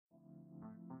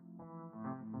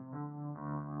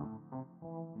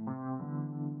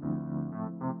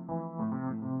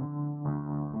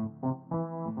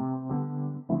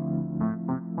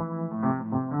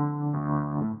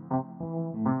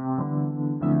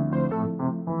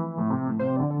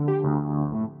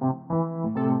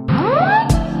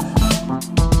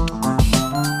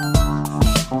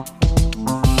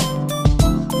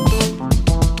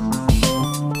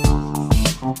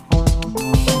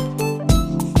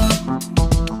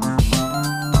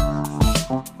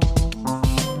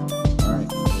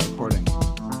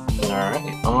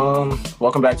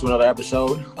Welcome back to another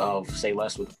episode of Say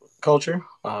Less with Culture.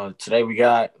 Today we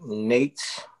got Nate.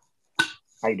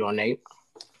 How you doing, Nate?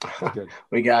 Good.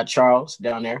 We got Charles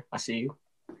down there. I see you.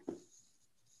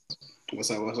 What's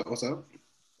up?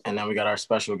 And then we got our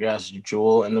special guest,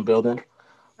 Jewel, in the building.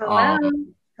 Hello.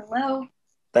 Hello.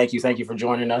 Thank you for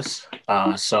joining us.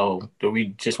 So do we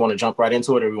just want to jump right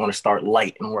into it, or we want to start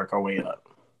light and work our way up?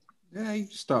 Yeah, you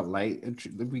start light.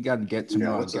 We got to get to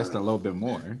know our guest a little bit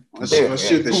more. Let's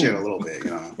shoot the shit a little bit,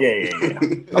 you know. Yeah.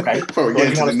 Okay. Before we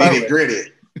get into the nitty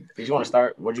gritty. Did you want to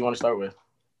start? What do you want to start with?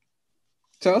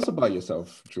 Tell us about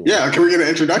yourself, Jewel. Yeah, can we get an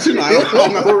introduction? I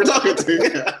don't know who we're talking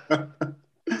to.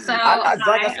 Yeah. So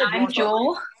I'm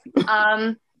Jewel.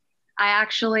 I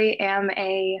actually am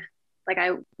I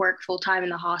work full time in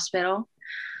the hospital.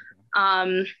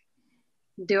 Do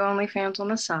OnlyFans on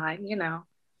the side,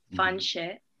 fun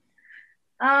shit.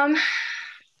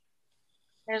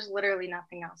 There's literally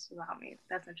nothing else about me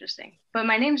that's interesting. But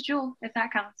my name's Jewel, if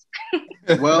that counts.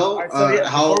 Well,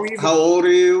 how old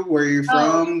are you? Where are you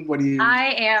from? What do you?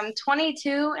 I am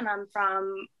 22 and I'm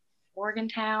from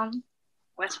Morgantown,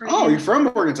 West Virginia. Oh, you're from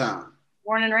Morgantown.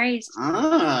 Born and raised.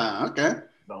 Ah, okay.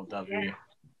 W.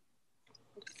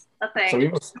 A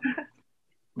thing. So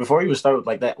before you start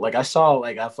like that, I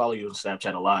follow you on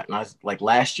Snapchat a lot, and I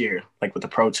last year, with the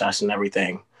protests and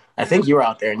everything, I think you were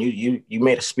out there and you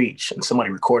made a speech and somebody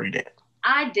recorded it.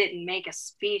 I didn't make a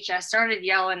speech. I started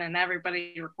yelling and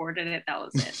everybody recorded it. That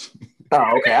was it.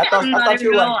 Oh, okay. I thought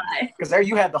you were because there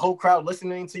you had the whole crowd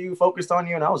listening to you, focused on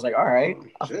you, and I was like, all right.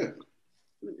 Oh, shit.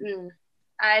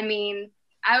 I mean,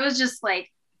 I was just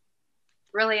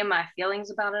really in my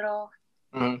feelings about it all.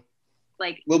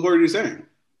 Mm-hmm. What were you saying?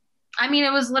 I mean,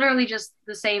 it was literally just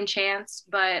the same chance,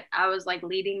 but I was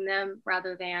leading them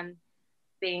rather than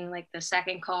being the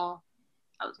second call.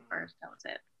 I was the first. That was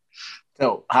it.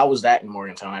 So how was that in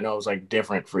Morgantown? I know it was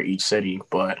different for each city,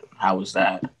 but how was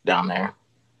that down there?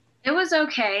 It was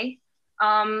okay.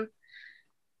 It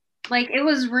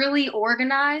was really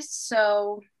organized.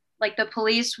 So the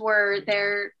police were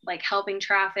there helping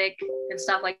traffic and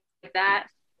stuff like that.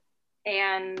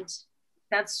 And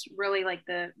that's really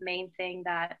the main thing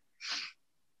that,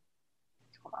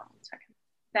 hold on 1 second,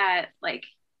 that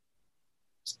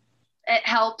it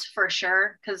helped for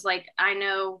sure. Cause I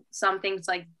know some things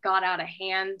got out of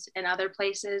hand in other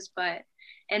places, but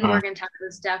in Morgantown it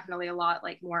was definitely a lot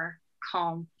more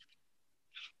calm.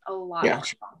 A lot more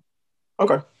calm.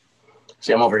 Okay.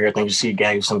 See, I'm over here thinking she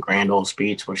gave some grand old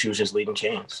speech where she was just leading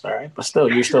chants. All right. But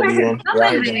still, you're still leading.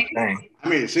 I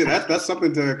mean, shit, that's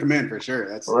something to commend for sure.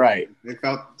 That's right. They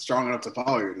felt strong enough to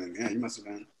follow you. Then, yeah, you must have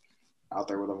been out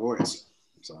there with a voice.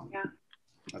 So, yeah,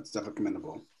 that's definitely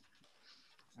commendable.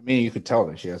 I mean, you could tell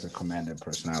that she has a commanding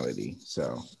personality.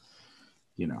 So,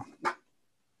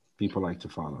 people like to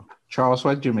follow. Charles,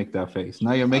 why did you make that face?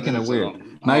 Now you're making it weird.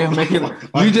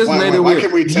 You just made it weird.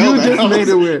 You just made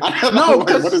it weird. No,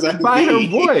 because by her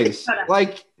voice,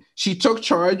 she took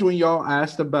charge when y'all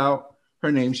asked about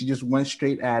her name. She just went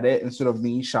straight at it instead of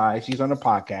being shy. She's on a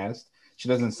podcast. She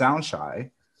doesn't sound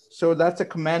shy. So that's a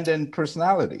commanding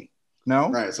personality. No?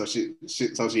 Right. So she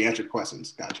answered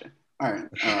questions. Gotcha. All right.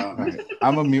 All right.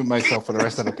 I'm going to mute myself for the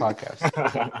rest of the podcast.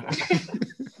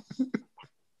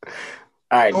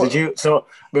 All right. So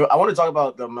I want to talk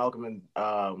about the Malcolm and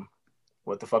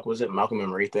what the fuck was it? Malcolm and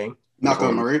Marie thing. Malcolm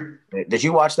and Marie. Did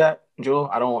you watch that, Jewel?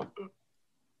 I don't.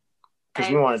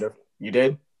 Because we wanted to. You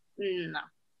did? No.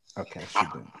 Okay. All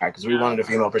right. Because we wanted a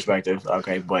female perspective.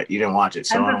 Okay, but you didn't watch it.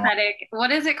 So I'm pathetic. What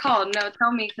is it called? No,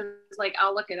 tell me because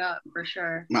I'll look it up for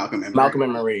sure. Malcolm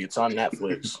and Marie. It's on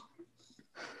Netflix.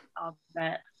 I'll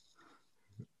bet.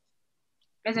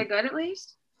 Is it good at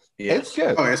least? Yeah, it's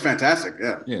good. Oh, it's fantastic.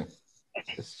 Yeah. Yeah.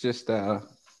 It's just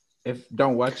if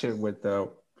don't watch it with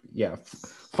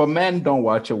for men, don't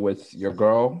watch it with your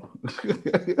girl.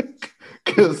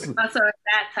 Because so it's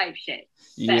that type shit.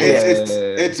 Yeah.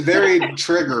 It's very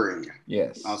triggering.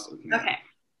 Yes. Also, yeah. Okay.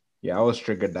 Yeah, I was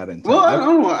triggered that entire. Well,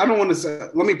 I don't want to say.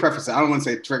 Let me preface it. I don't want to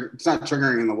say trigger. It's not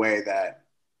triggering in the way that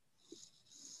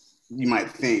you might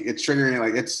think. It's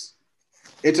triggering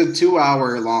it's a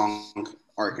 2-hour long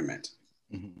argument.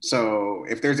 Mm-hmm. So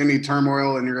if there's any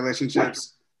turmoil in your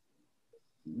relationships,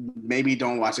 maybe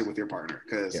don't watch it with your partner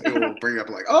because it will bring up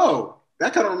oh,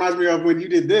 that kind of reminds me of when you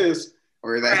did this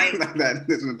or that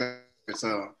this and that.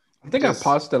 So I think I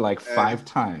paused it 5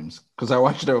 times because I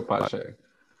watched it with Pasha.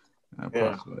 I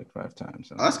paused it 5 times.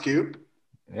 So. Oh, that's cute.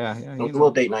 Yeah. A little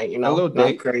date night, A little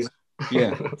date. Crazy.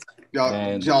 Yeah.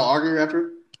 Y'all argue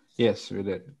after? Yes, we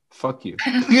did. Fuck you.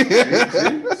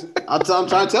 I'm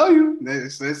trying to tell you.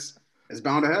 It's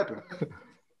bound to happen.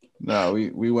 No,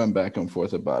 we went back and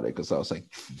forth about it because I was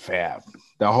like, fab.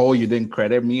 The whole you didn't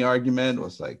credit me argument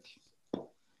was like,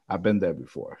 I've been there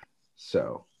before.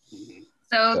 So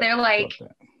they're like,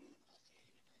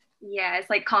 yeah, it's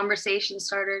like conversation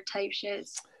starter type shit.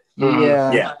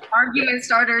 Yeah. Argument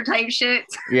starter type shit.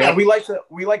 Yeah, we like to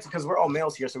because we're all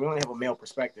males here, so we only have a male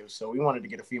perspective. So we wanted to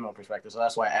get a female perspective. So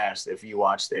that's why I asked if you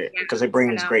watched it because it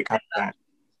brings great content.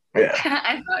 Yeah,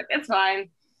 I thought it's fine.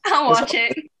 I'll watch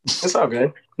it. It's all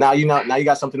good. Now you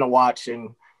got something to watch, and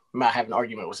you might have an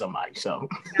argument with somebody. So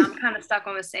yeah, I'm kind of stuck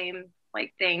on the same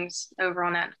like things over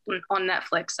on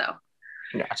Netflix. So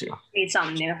got you. Need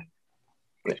something new.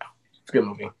 Yeah, it's a good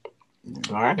movie.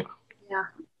 All right. Yeah.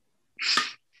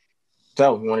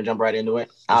 So, you want to jump right into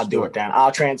it? I'll do it then.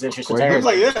 I'll transition. He was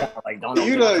like, yeah. Don't know.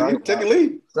 You take the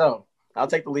lead. So, I'll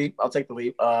take the lead.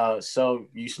 So,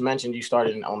 you mentioned you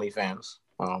started in OnlyFans.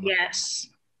 Yes.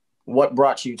 What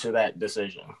brought you to that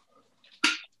decision?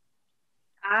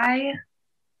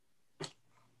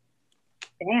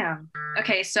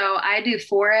 Okay, so I do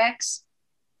Forex.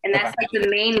 And that's like the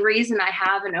main reason I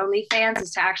have an OnlyFans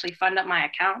is to actually fund up my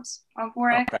accounts on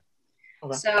Forex.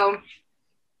 Okay. So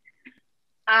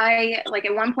I like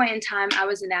at one point in time, I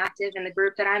was inactive in the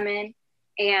group that I'm in.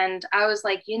 And I was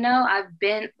like, I've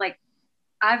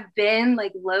been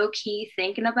like low key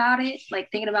thinking about it, like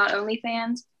thinking about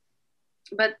OnlyFans.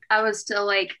 But I was still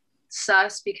like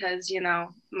sus because,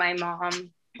 my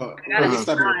mom. When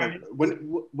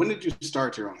did you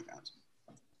start your OnlyFans?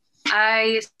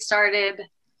 I started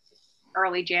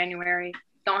early January.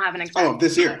 Don't have an exact. Oh,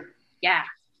 this year? Yeah.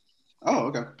 Oh,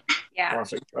 okay. Yeah.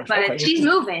 But she's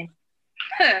moving.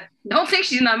 Don't think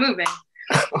she's not moving.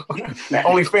 That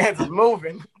OnlyFans is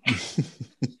moving.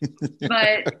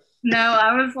 But no,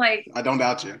 I was like, I don't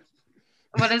doubt you.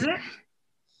 What is it?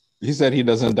 He said he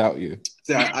doesn't doubt you.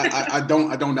 Yeah, I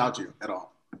don't doubt you at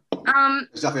all.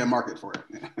 There's definitely a market for it.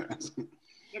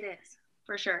 It is,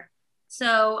 for sure.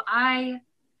 So I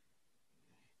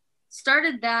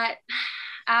started that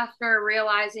after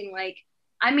realizing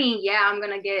I'm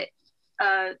going to get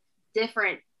a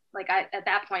different, at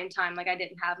that point in time, I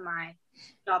didn't have my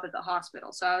job at the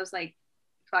hospital. So I was like,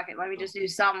 fuck it, let me just do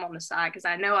something on the side because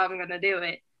I know I'm going to do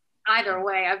it. Either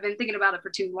way, I've been thinking about it for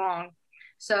too long.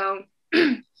 So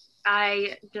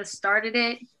I just started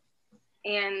it.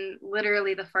 And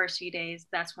literally the first few days,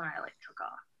 that's when I took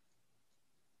off.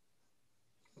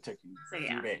 It took you a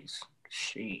few days.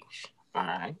 Sheesh. All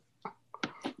right.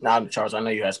 Now, Charles, I know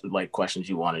you asked questions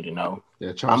you wanted to know.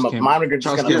 Yeah, Charles mine are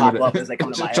just gonna pop up as they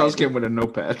come to my head. Charles came with a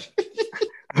notepad.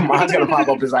 Mine's gonna pop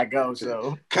up as I go.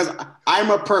 So, because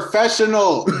I'm a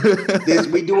professional,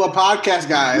 we do a podcast,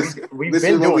 guys. This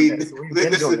ain't new. We've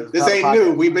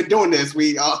been doing this. Go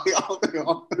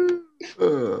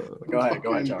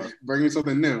ahead, Charles. Bring me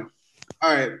something new.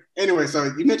 All right. Anyway, so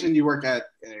you mentioned you work at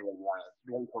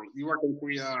one point. You work in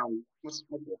what's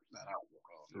that outfit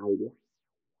called? Okay.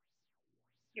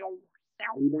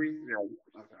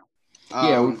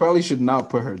 Yeah, we probably should not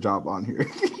put her job on here.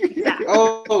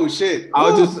 Oh shit!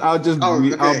 I'll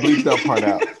bleep that part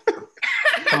out.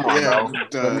 Come on,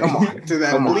 to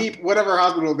that bleep whatever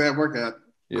hospital they work at.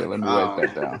 Yeah, let me write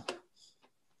that down.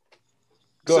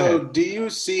 Go ahead. Do you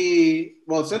see?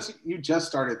 Well, since you just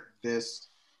started this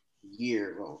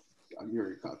year,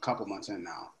 you're a couple months in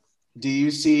now. Do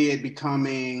you see it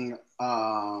becoming?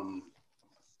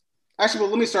 Actually,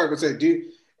 let me start with say,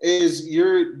 is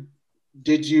your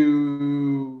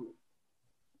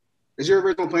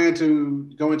original plan to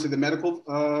go into the medical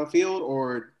field,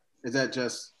 or is that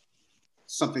just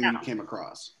something you came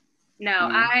across? No,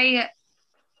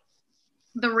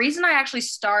 the reason I actually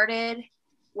started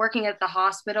working at the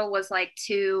hospital was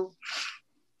to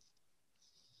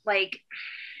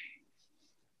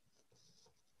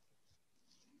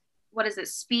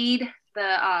speed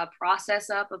the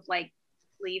process up of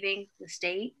leaving the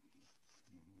state,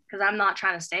 because I'm not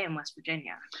trying to stay in West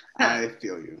Virginia. I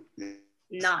feel you.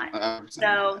 Not.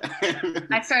 So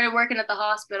I started working at the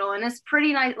hospital, and it's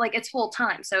pretty nice. It's full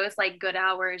time, so it's good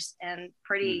hours and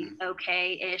pretty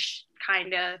okay-ish,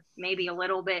 kind of, maybe a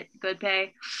little bit good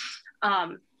pay.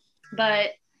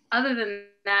 But other than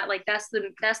that, that's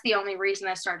the only reason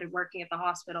I started working at the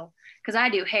hospital, because I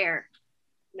do hair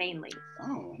mainly.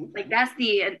 Oh. That's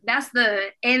the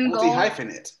end goal.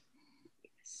 Multi-hyphenate.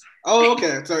 Oh,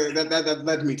 okay. So that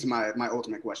led me to my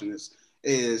ultimate question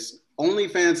is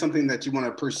OnlyFans something that you want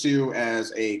to pursue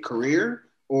as a career,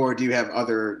 or do you have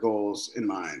other goals in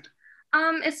mind?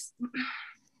 It's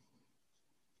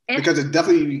because it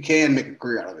definitely you can make a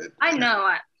career out of it. I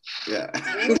know. Yeah.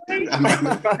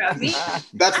 That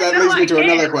leads me to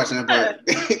another question, but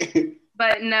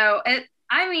but no, if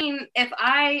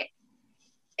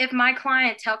if my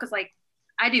clientele, because like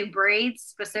I do braids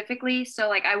specifically, so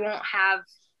like I won't have,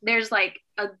 there's like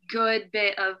a good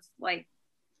bit of like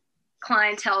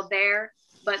clientele there,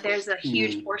 but there's a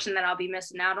huge portion that I'll be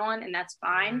missing out on, and that's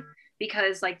fine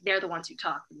because like they're the ones who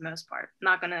talk for the most part. I'm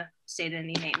not gonna state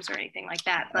any names or anything like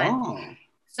that, but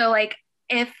so like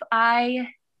if I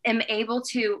am able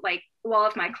to like, well,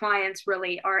 if my clients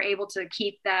really are able to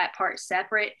keep that part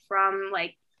separate from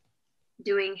like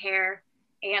doing hair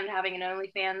and having an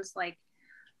OnlyFans, like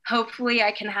hopefully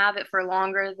I can have it for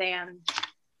longer than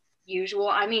usual.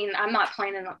 I mean, I'm not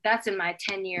planning on, that's in my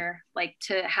 10-year, like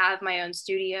to have my own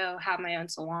studio, have my own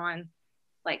salon,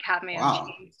 like have my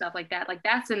own stuff like that. Like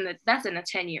that's in a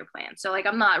 10-year plan. So like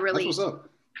I'm not really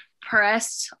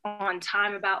pressed on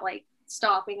time about like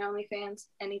stopping OnlyFans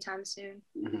anytime soon.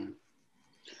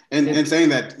 And saying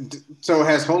that, so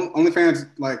has OnlyFans,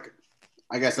 like,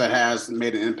 I guess that has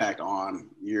made an impact on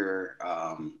your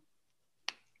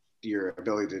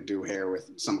ability to do hair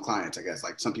with some clients, I guess.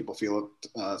 Like some people feel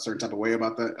a certain type of way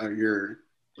about that.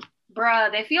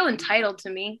 Bruh, they feel entitled to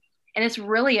me, and it's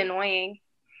really annoying.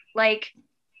 Like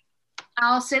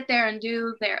I'll sit there and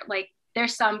do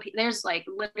there's like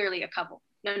literally a couple,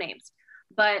 no names,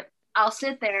 but I'll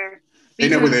sit there. They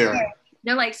know where they are.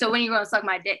 They're like, so when are you going to suck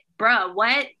my dick? Bruh,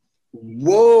 what?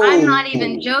 Whoa. I'm not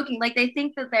even joking. Like they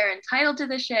think that they're entitled to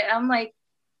this shit. I'm like,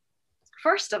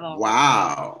 first of all,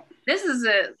 wow. This is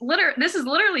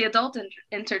literally adult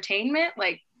entertainment.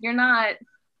 Like you're not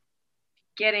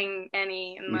getting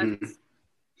any unless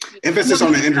emphasis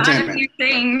on the entertainment. A few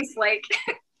things like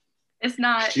it's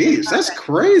not. Jeez, that's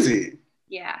crazy.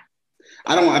 Yeah.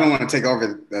 I don't want to take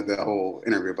over the whole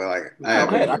interview, but like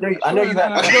I know you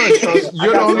got.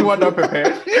 You're the only one not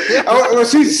prepared. Well,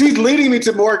 she's leading me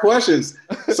to more questions.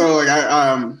 So like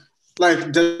how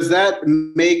does that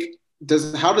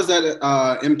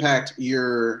impact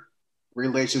your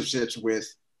relationships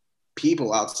with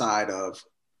people outside of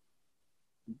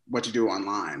what you do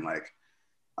online? Like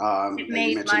it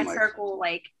made my circle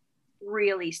like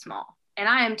really small. And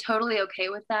I am totally okay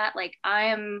with that. Like I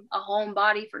am a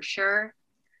homebody for sure.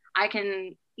 I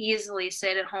can easily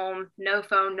sit at home, no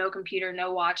phone, no computer,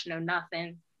 no watch, no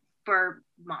nothing for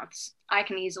months. I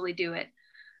can easily do it.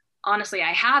 Honestly,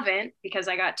 I haven't because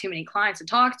I got too many clients to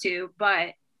talk to,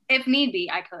 but if need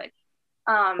be, I could.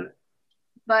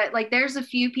 But like there's a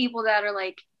few people that are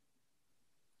like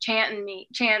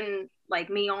chanting like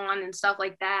me on and stuff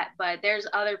like that. But there's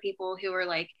other people who are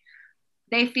like,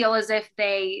 they feel as if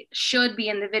they should be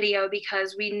in the video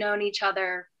because we've known each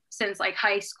other since like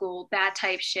high school, that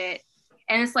type shit.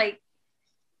 And it's like,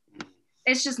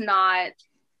 it's just not,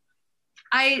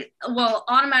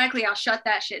 automatically I'll shut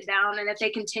that shit down. And if they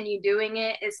continue doing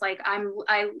it, it's like, I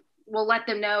will let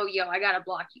them know, yo, I gotta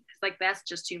block you. Like, that's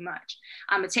just too much.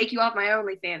 I'm gonna take you off my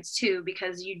OnlyFans too,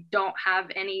 because you don't have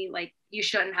any, like, you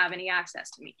shouldn't have any access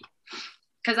to me.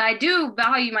 Because I do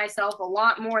value myself a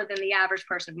lot more than the average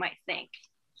person might think.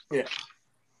 Yeah.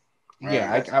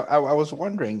 Yeah, I was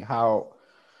wondering how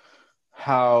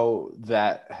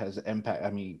that has impact. I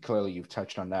mean, clearly you've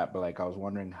touched on that, but like I was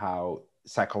wondering how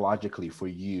psychologically for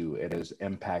you it has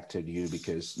impacted you,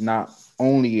 because not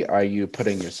only are you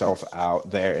putting yourself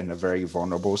out there in a very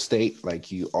vulnerable state,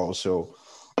 like you also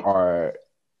are,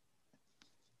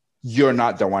 you're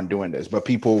not the one doing this, but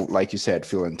people, like you said,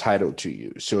 feel entitled to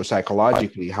you. So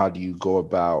psychologically, how do you go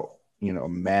about,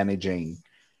 managing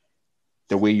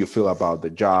the way you feel about the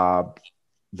job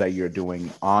that you're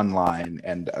doing online,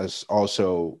 and as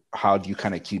also how do you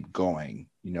kind of keep going?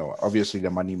 Obviously the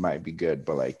money might be good,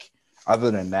 but like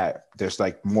other than that, there's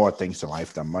like more things to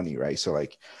life than money, right? So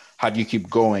like, how do you keep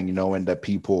going, knowing that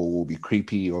people will be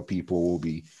creepy or people will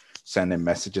be sending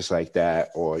messages like that,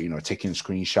 or taking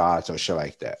screenshots or shit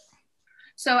like that?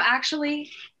 So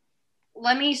actually,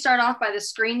 let me start off by the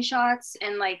screenshots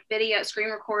and like video, screen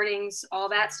recordings, all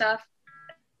that stuff.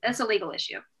 That's a legal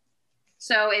issue.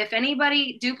 So if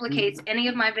anybody duplicates any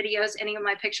of my videos, any of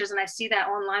my pictures, and I see that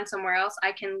online somewhere else,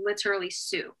 I can literally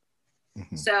sue.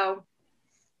 Mm-hmm. So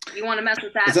you want to mess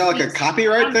with that? Is that like a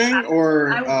copyright thing, or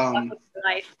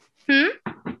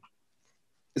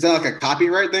is that like a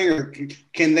copyright thing, or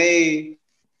can they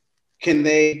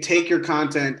take your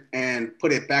content and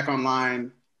put it back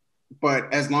online,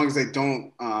 but as long as they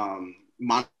don't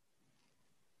monitor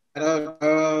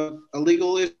a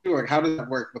legal issue, or how does that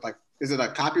work? With like, is it a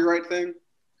copyright thing?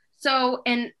 So,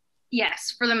 and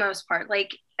yes, for the most part,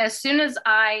 like as soon as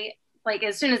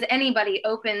anybody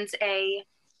opens a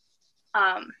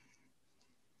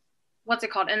what's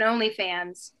it called, an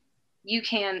OnlyFans,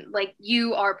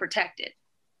 you are protected.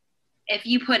 If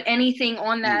you put anything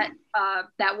on that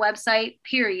that website,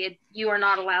 period, you are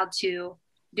not allowed to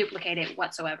duplicate it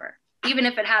whatsoever, even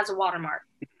if it has a watermark,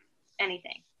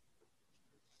 anything.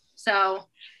 So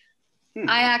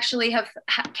I actually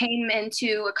came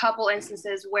into a couple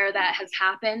instances where that has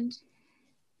happened.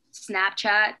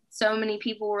 Snapchat, so many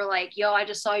people were like, yo, I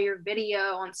just saw your video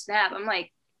on Snap. I'm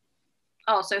like,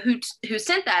 oh, so who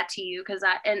sent that to you? Because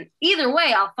and either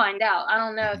way, I'll find out. I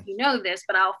don't know if you know this,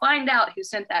 but I'll find out who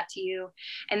sent that to you.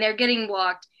 And they're getting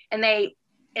blocked. And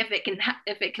if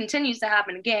it continues to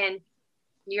happen again,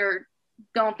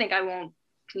 don't think I won't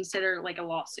consider like a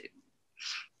lawsuit.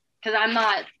 Because I'm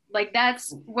not like,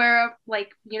 that's where,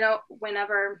 like, you know,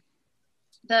 whenever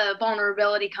the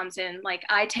vulnerability comes in, like,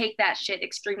 I take that shit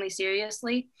extremely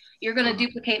seriously. You're going to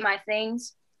duplicate my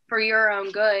things for your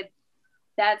own good.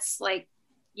 That's like,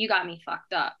 you got me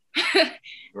fucked up.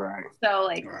 Right. So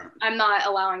like, I'm not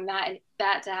allowing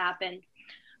that to happen.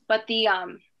 But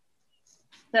the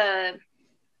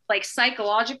like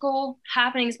psychological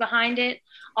happenings behind it,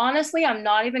 honestly, I'm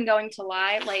not even going to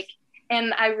lie. Like,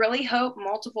 and I really hope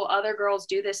multiple other girls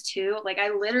do this too. Like, I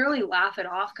literally laugh it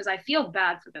off because I feel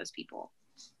bad for those people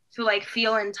who like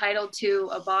feel entitled to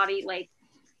a body. Like,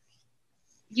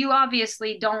 you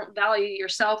obviously don't value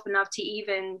yourself enough to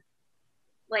even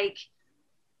like,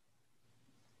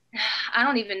 I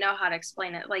don't even know how to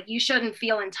explain it. Like, you shouldn't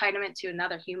feel entitlement to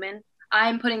another human.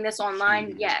 I'm putting this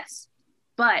online, yes,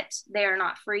 but they are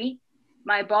not free.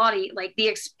 My body, like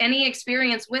any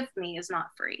experience with me is not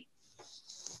free.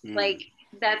 Like,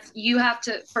 that's, you have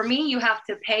to, for me, you have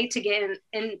to pay to get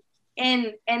in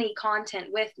any content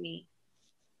with me.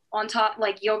 On top,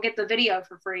 like, you'll get the video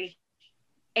for free,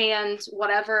 and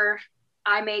whatever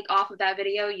I make off of that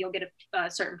video, you'll get a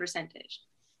certain percentage.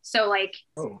 So like,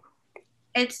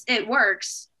 it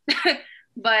works,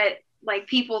 but like,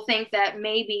 people think that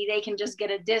maybe they can just get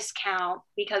a discount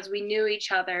because we knew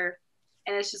each other,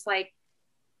 and it's just like,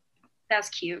 that's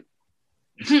cute.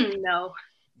 No.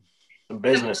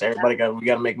 Business. We got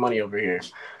to make money over here.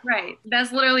 Right.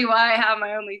 That's literally why I have my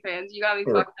OnlyFans. You got me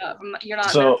fucked up. You're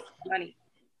not money.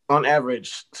 On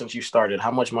average, since you started,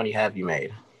 how much money have you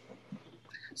made?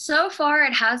 So far,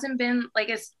 it hasn't been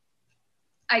like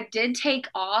I did take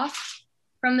off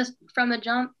from the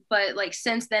jump, but like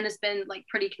since then, it's been like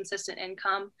pretty consistent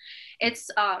income.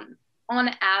 It's on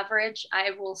average,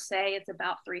 I will say it's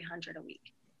about $300 a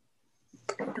week.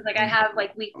 Because like I have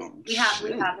like we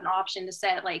have an option to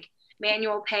set like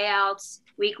manual payouts,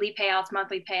 weekly payouts,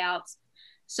 monthly payouts.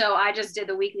 So I just did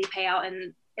the weekly payout,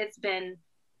 and it's been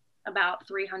about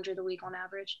 $300 a week on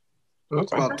average.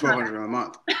 That's about $1,200 a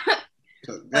month.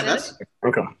 So, yeah, that's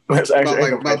okay. That's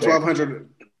actually about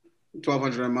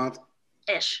 $1,200 a month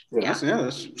ish. Yeah. That's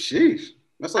sheesh.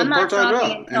 That's like I'm not part-time talking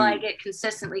job. until I get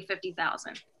consistently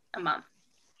 $50,000 a month.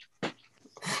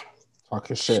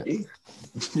 Talking shit.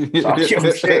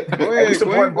 Talking shit. We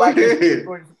support Black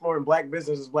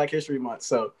businesses, Black History Month.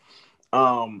 So,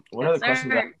 what other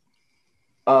questions?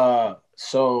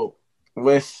 So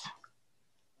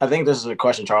I think this is a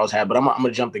question Charles had, but I'm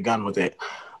gonna jump the gun with it.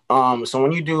 So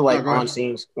when you do like on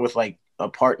scenes with like a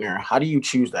partner, how do you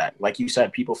choose that? Like you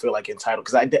said, people feel like entitled,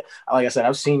 because like I said,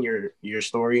 I've seen your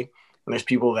story, and there's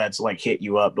people that's like hit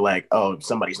you up like, oh,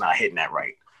 somebody's not hitting that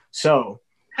right. So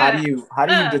how do you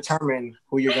determine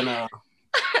who you're gonna?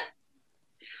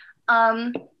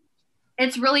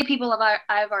 It's really people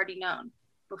I've already known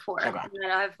before, okay,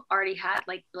 that I've already had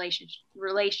like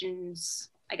relations,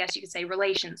 I guess you could say,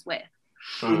 relations with.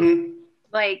 Mm-hmm.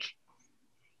 Like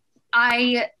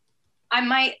I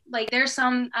might, like, there's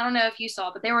some, I don't know if you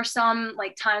saw, but there were some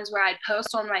like times where I'd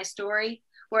post on my story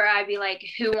where I'd be like,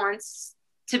 who wants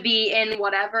to be in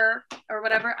whatever or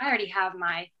whatever. I already have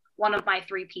one of my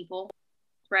 3 people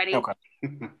ready. Okay.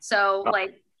 So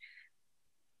like,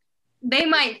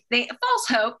 false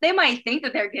hope, they might think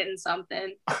that they're getting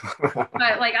something,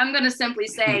 but like, I'm going to simply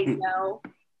say, no,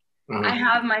 I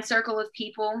have my circle of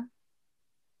people,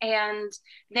 and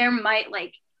there might,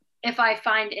 like, if I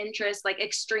find interest, like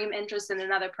extreme interest in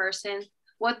another person,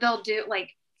 what they'll do,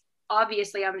 like,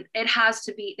 obviously they have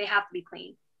to be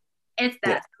clean. It's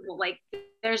that simple. Like,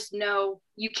 there's no,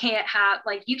 you can't have,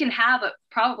 like, you can have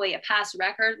probably a past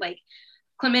record, like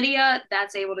chlamydia,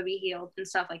 that's able to be healed and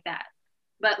stuff like that.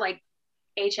 But like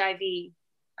HIV,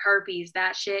 herpes,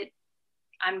 that shit,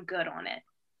 I'm good on it.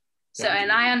 So,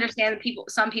 and I understand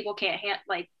some people can't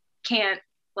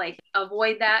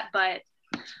avoid that, but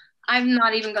I'm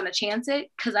not even going to chance it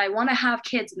because I want to have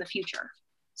kids in the future.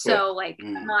 So like,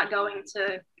 I'm not going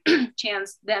to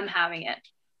chance them having it.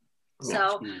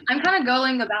 So I'm kind of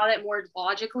going about it more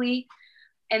logically,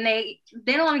 and they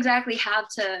don't exactly have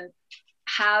to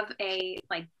have a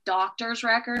like doctor's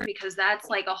record, because that's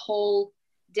like a whole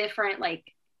different like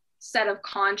set of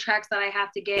contracts that I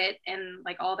have to get and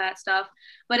like all that stuff.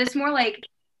 But it's more like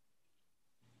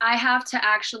I have to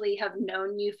actually have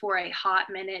known you for a hot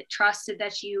minute, trusted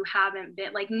that you haven't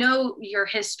been like know your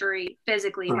history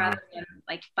physically rather than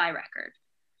like by record.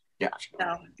 Yeah.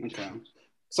 So. Okay.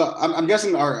 So I'm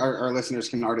guessing our listeners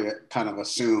can already kind of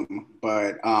assume,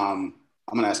 but I'm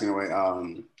gonna ask anyway.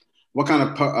 What kind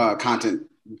of content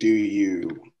do you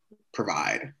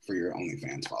provide for your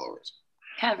OnlyFans followers?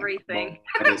 Everything.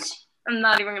 I'm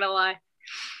not even gonna lie.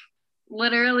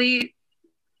 Literally,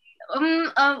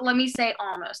 let me say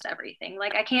almost everything.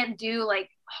 Like I can't do like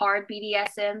hard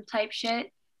BDSM type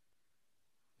shit.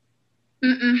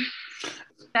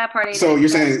 That part ain't. So you're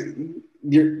saying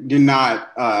you're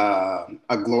not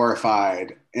a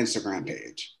glorified Instagram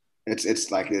page.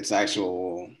 It's like it's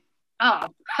actual. Oh,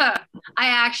 I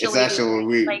actually. It's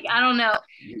actually like I don't know.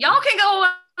 Y'all can go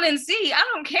on and see. I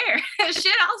don't care.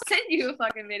 Shit, I'll send you a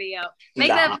fucking video. Make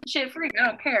that shit free. I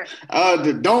don't care.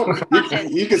 Don't.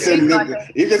 You can send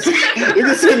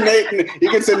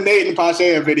Nate and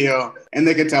Pache a video, and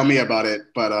they can tell me about it.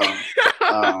 But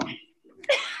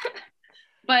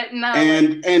But no.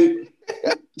 And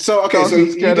so okay, so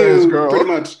you do pretty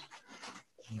much.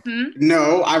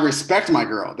 No, I respect my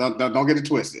girl. Don't get it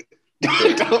twisted.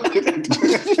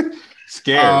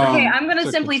 Scared. Okay, I'm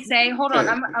gonna simply say, hold on.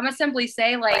 I'm gonna simply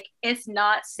say, like, it's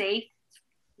not safe.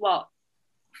 Well,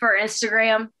 for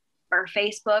Instagram or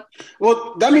Facebook.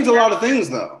 Well, that means a lot of things,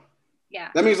 though. Yeah.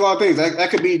 That means a lot of things. That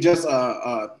could be just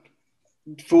a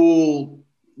full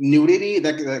nudity.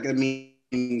 That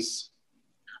means.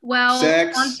 Well,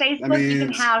 sex. On Facebook, you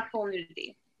can have full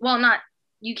nudity. Well,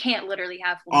 you can't literally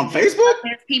have full on nudity. Facebook.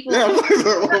 There's people. Yeah.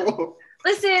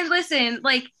 Listen.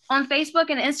 Like on Facebook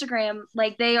and Instagram,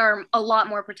 like they are a lot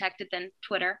more protected than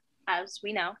Twitter, as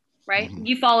we know, right? Mm-hmm.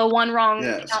 You follow one wrong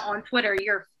account on Twitter,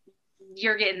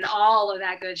 you're getting all of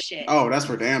that good shit. Oh, that's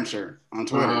for damn sure on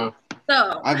Twitter.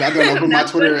 So I've done open my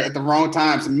Twitter at the wrong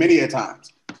times many a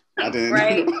times. I didn't.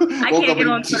 Right. I can't get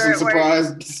on Twitter.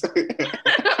 Surprised.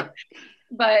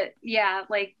 But yeah,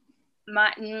 like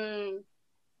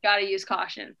gotta use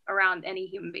caution around any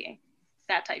human being.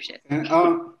 That type shit. And,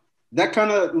 that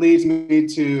kind of leads me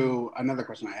to another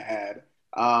question I had.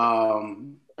 Are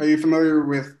you familiar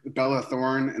with Bella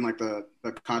Thorne and like the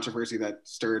controversy that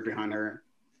stirred behind her?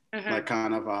 Mm-hmm. Like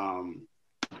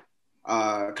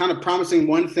kind of promising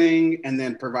one thing and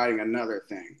then providing another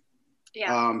thing.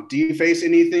 Yeah. Do you face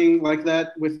anything like that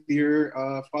with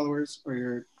your followers or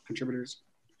your contributors?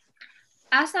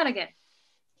 Ask that again.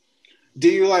 Do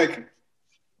you like?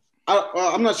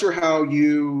 I'm not sure how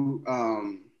you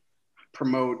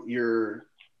promote your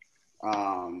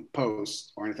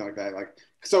posts or anything like that. Like,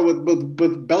 so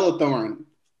with Bella Thorne,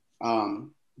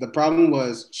 the problem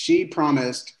was she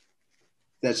promised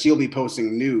that she'll be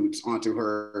posting nudes onto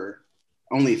her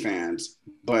OnlyFans,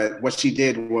 but what she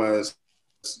did was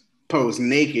pose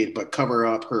naked but cover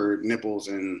up her nipples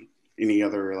and any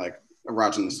other like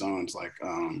erogenous zones, like.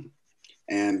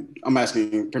 And I'm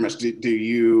asking pretty much, do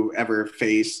you ever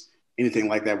face anything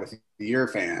like that with your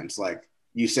fans? Like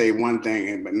you say one thing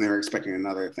and they're expecting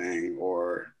another thing,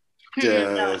 or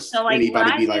does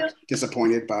anybody be like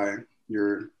disappointed by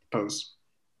your posts?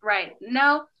 Right.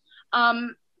 No.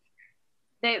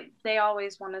 They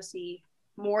always want to see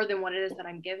more than what it is that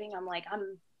I'm giving. I'm like,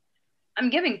 I'm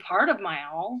giving part of my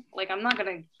all. Like I'm not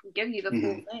gonna give you the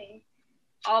full thing.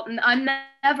 I'm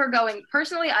never going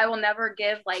personally. I will never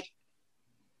give like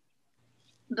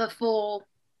the full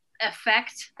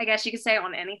effect, I guess you could say,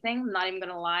 on anything. I'm not even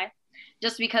gonna lie,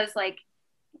 just because like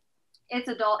it's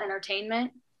adult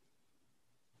entertainment.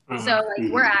 Mm-hmm. So like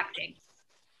we're acting.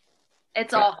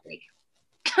 It's all fake.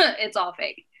 It's all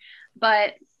fake.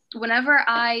 But whenever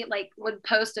I like would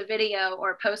post a video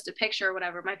or post a picture or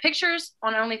whatever, my pictures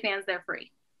on OnlyFans, they're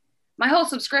free. My whole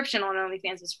subscription on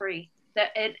OnlyFans is free.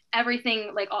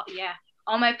 Everything like all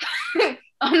my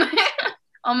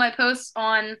all my posts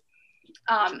on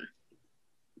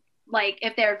like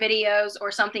if they're videos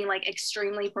or something like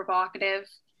extremely provocative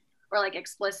or like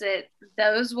explicit,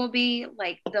 those will be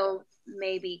like they'll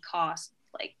maybe cost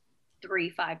like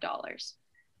 $3-5,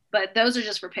 but those are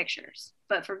just for pictures.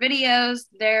 But for videos,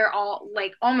 they're all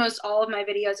like almost all of my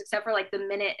videos except for like the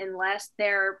minute and less,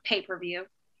 they're pay-per-view.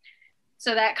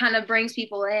 So that kind of brings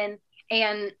people in.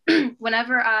 And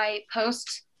whenever I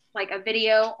post like a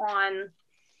video on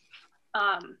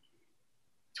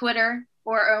Twitter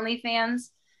or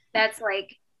OnlyFans, that's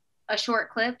like a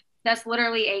short clip. That's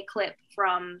literally a clip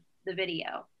from the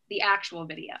video, the actual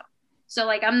video. So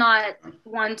like I'm not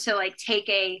one to like take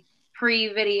a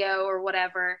pre-video or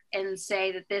whatever and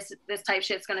say that this type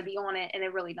shit's gonna be on it and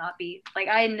it really not be. Like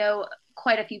I know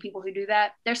quite a few people who do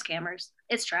that. They're scammers.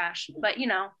 It's trash, but you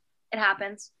know, it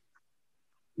happens.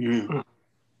 Mm.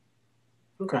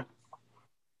 Okay.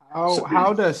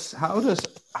 How has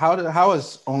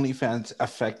OnlyFans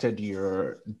affected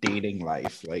your dating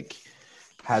life? Like,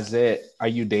 are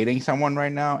you dating someone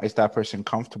right now? Is that person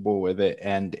comfortable with it?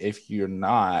 And if you're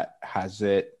not, has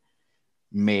it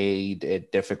made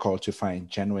it difficult to find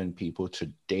genuine people to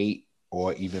date,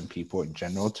 or even people in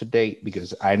general to date?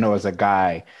 Because I know as a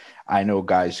guy, I know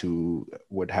guys who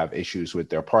would have issues with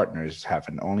their partners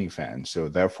having OnlyFans. So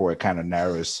therefore it kind of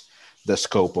narrows the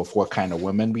scope of what kind of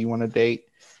women we want to date.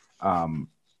 How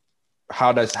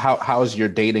has your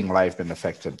dating life been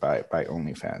affected by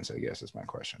OnlyFans, I guess is my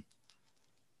question.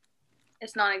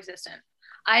 It's non-existent.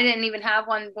 I didn't even have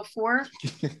one before.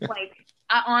 Like,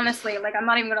 I honestly, like, I'm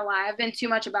not even gonna lie, I've been too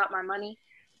much about my money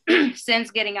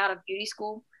since getting out of beauty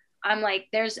school. I'm like,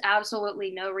 there's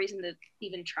absolutely no reason to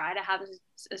even try to have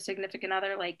a significant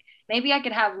other. Like, maybe I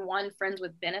could have one friends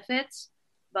with benefits,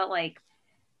 but like,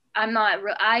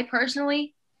 I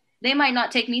personally, they might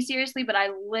not take me seriously, but I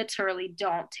literally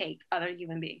don't take other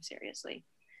human beings seriously.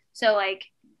 So like,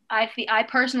 I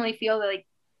personally feel that like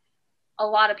a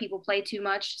lot of people play too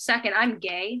much. Second, I'm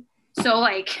gay, so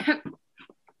like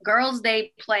girls,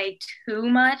 they play too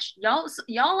much.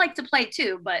 Y'all like to play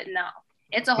too, but no,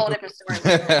 it's a whole different story.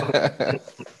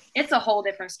 It's a whole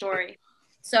different story.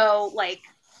 So like,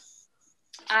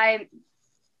 I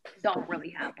don't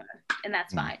really have one, and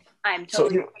that's fine. I'm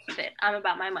totally with it. I'm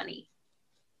about my money.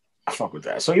 I fuck with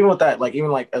that. So even with that, like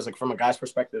even like as like from a guy's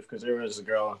perspective, because there was a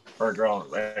girl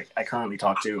like, I currently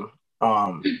talk to,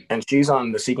 and she's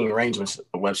on the Seeking Arrangements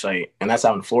website, and that's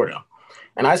out in Florida,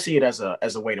 and I see it as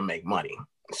a way to make money.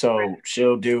 So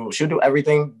she'll do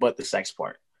everything but the sex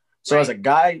part. So as a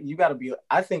guy, you got to be.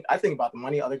 I think about the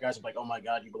money. Other guys are like, oh my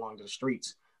god, you belong to the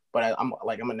streets. But I'm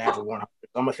a natural born.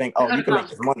 I'm gonna think, oh, you can make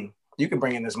this money. You can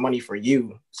bring in this money for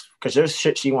you because there's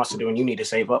shit she wants to do, and you need to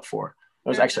save up for.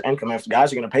 There's extra income. If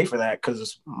guys are going to pay for that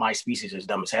because my species is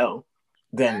dumb as hell,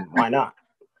 then why not?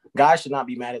 Guys should not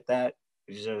be mad at that.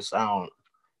 It's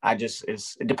just,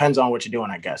 it depends on what you're doing,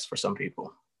 I guess, for some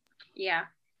people. Yeah.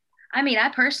 I mean, I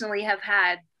personally have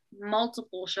had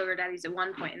multiple sugar daddies at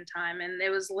one point in time, and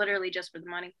it was literally just for the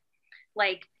money.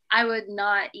 Like, I would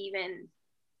not even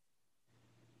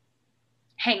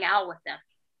hang out with them.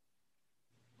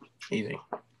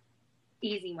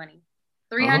 Easy money.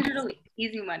 300 a week.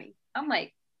 Easy money. I'm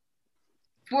like,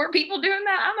 4 people doing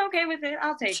that, I'm okay with it.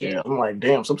 I'll take it. I'm like,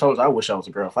 damn, sometimes I wish I was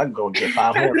a girl. If I could go get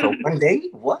 500 for one day,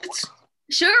 what?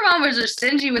 Sugar mamas are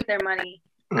stingy with their money.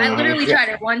 I literally tried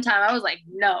it one time. I was like,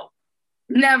 no,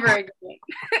 never again.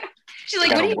 She's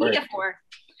like, what do you need it for?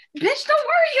 Bitch, don't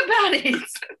worry about it.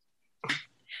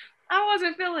 I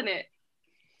wasn't feeling it.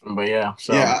 But yeah.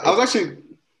 So yeah,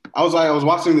 I was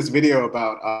watching this video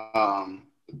about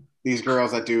these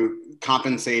girls that do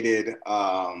compensated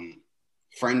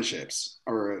friendships,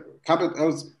 or I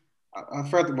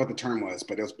forgot what the term was,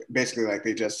 but it was basically like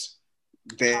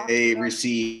they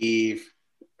receive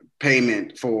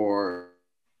payment for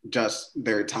just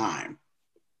their time,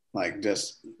 like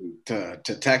just to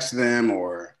text them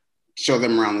or show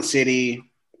them around the city.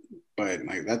 But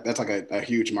like that's like a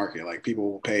huge market. Like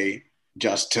people will pay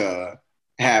just to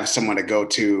have someone to go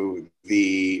to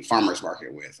the farmer's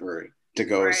market with, or to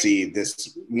go see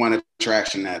this one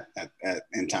attraction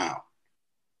in town.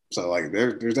 So like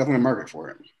there's definitely a market for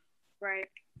it. Right.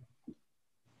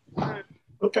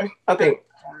 Okay. I think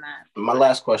my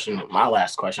last question,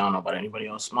 I don't know about anybody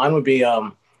else. Mine would be,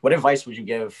 what advice would you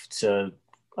give to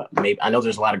maybe, I know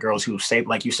there's a lot of girls who say,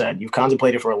 like you said, you've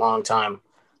contemplated for a long time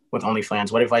with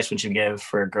OnlyFans. What advice would you give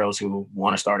for girls who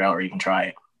want to start out or even try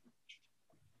it?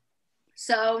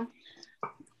 So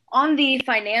on the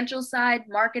financial side,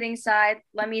 marketing side,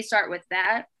 let me start with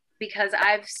that, because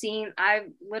I've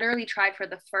literally tried for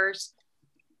the first,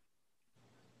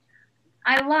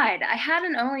 I lied. I had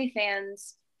an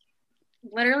OnlyFans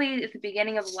literally at the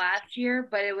beginning of last year,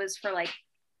 but it was for like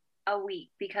a week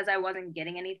because I wasn't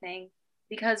getting anything,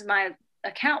 because my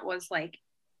account was like,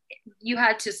 you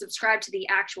had to subscribe to the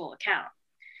actual account.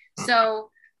 So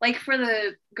like for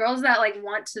the girls that like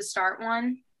want to start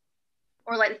one,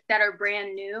 or like that are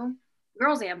brand new,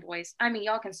 girls and boys, I mean,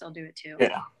 y'all can still do it too.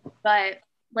 Yeah. But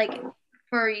like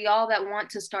for y'all that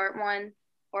want to start one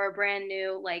or a brand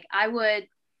new, like I would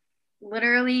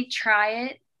literally try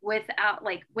it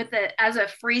as a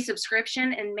free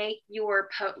subscription, and make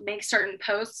certain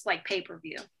posts like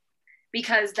pay-per-view,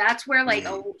 because that's where like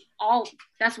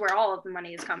that's where all of the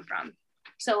money has come from.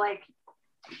 So like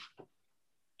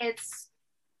it's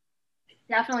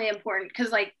definitely important,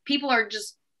 because like people are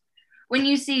just when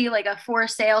you see like a for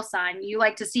sale sign, you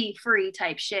like to see free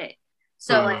type shit.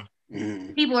 So like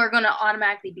people are going to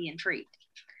automatically be intrigued.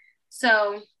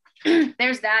 So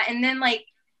there's that. And then like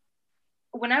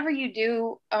whenever you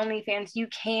do OnlyFans, you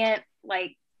can't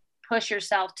like push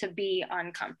yourself to be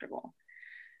uncomfortable.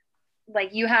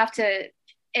 Like you have to,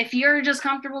 if you're just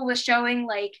comfortable with showing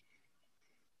like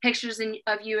pictures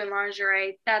of you in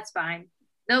lingerie, that's fine.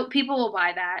 Though people will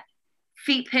buy that.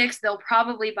 Feet pics, they'll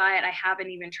probably buy it. I haven't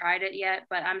even tried it yet,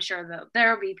 but I'm sure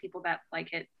there'll be people that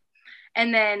like it.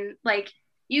 And then like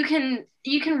you can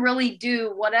really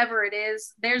do whatever it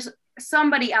is. There's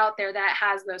somebody out there that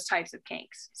has those types of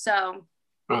kinks. So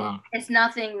it's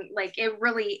nothing, like it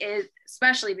really is,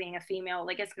 especially being a female,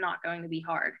 like it's not going to be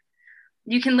hard.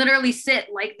 You can literally sit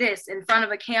like this in front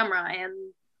of a camera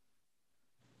and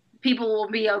people will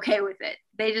be okay with it.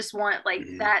 They just want like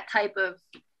that type of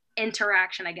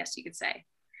interaction, I guess you could say.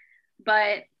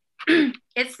 But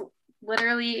it's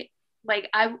literally like,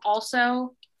 I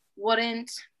also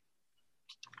wouldn't,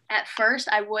 at first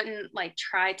I wouldn't like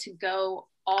try to go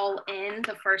all in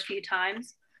the first few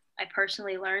times. I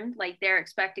personally learned like they're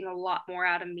expecting a lot more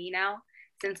out of me now,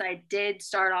 since I did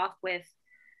start off with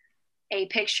a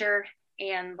picture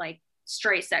and like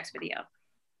straight sex video.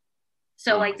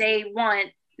 So like they want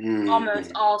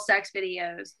almost all sex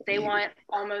videos. They want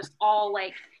almost all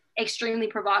like extremely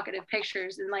provocative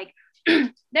pictures. And like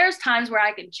there's times where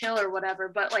I can chill or whatever,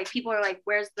 but like people are like,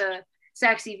 where's the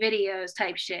sexy videos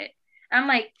type shit? And I'm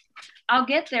like, I'll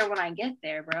get there when I get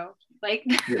there, bro. Like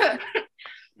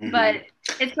but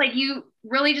it's like you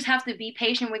really just have to be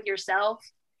patient with yourself,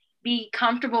 be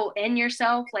comfortable in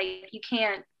yourself. Like you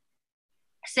can't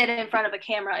sit in front of a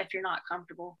camera if you're not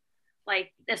comfortable,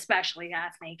 like especially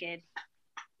ass naked.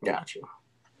 Got you.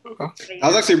 Okay. That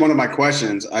was actually one of my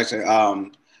questions. Actually,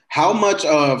 how much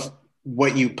of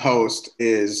what you post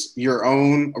is your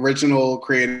own original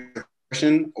creative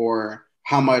expression, or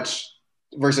how much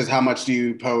do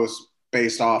you post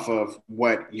based off of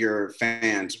what your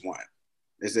fans want?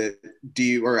 Is it,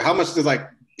 how much does like,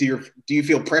 do you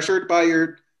feel pressured by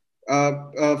your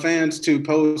fans to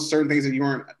post certain things that you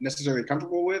aren't necessarily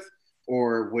comfortable with,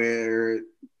 or where?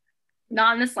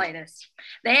 Not in the slightest.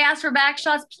 They ask for back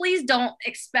shots. Please don't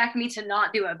expect me to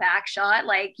not do a back shot.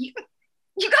 Like you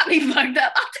got me fucked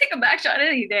up. I'll take a back shot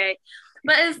any day.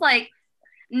 But it's like,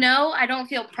 no, I don't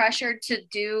feel pressured to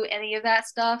do any of that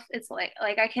stuff. It's like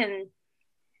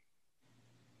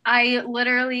I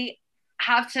literally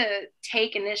have to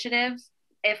take initiative.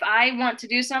 If I want to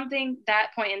do something,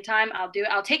 that point in time,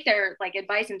 I'll take their like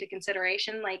advice into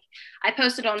consideration. Like I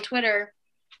posted on Twitter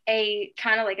a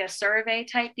kind of like a survey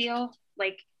type deal.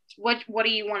 Like what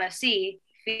do you want to see?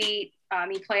 Feet,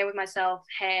 me playing with myself,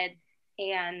 head,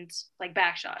 and like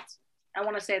back shots. I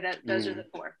want to say that those are the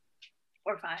 4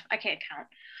 or 5. I can't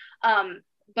count.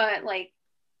 But like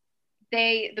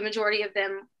the majority of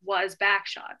them was back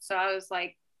shots. So I was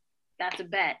like, that's a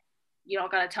bet. You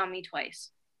don't got to tell me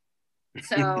twice.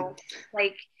 So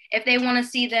like if they want to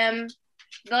see them,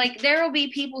 like there will be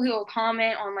people who will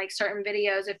comment on like certain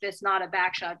videos if it's not a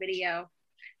backshot video,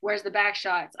 where's the back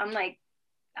shots? I'm like,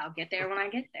 I'll get there when I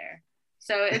get there.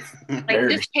 So it's like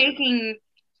just taking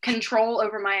control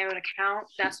over my own account.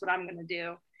 That's what I'm gonna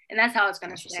do, and that's how it's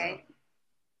gonna stay.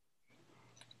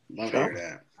 Love to hear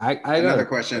that. I got another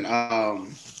question.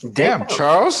 Damn,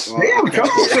 Charles. Well,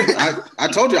 I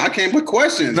told you I came with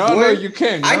questions. No, you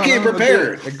can't. I came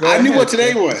prepared. I knew what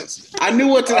today was. I knew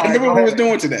what we was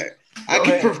doing today. I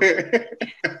came prepared.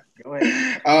 Go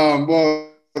ahead.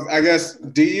 Well, I guess,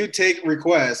 do you take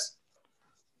requests?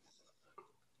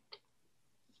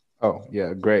 Oh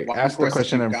yeah, great. Ask the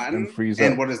question and freeze up.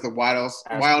 And what is the wildest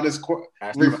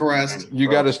request? You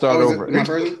got to start over. My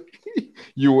person?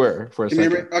 You were for a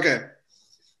second. Hear me? Okay.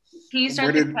 Can you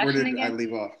start the question again? Where did I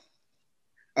leave off?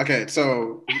 Okay,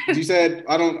 so you said,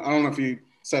 I don't know if you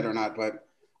said or not, but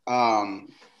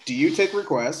do you take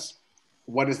requests?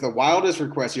 What is the wildest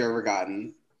request you ever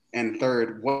gotten? And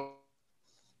third, what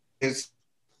is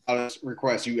the wildest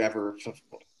request you ever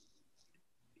fulfilled?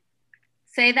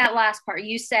 Say that last part.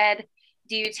 You said,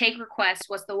 do you take requests?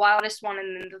 What's the wildest one?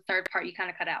 And then the third part you kind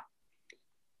of cut out.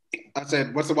 I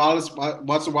said, what's the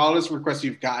wildest request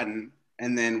you've gotten?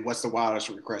 And then what's the wildest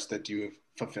request that you have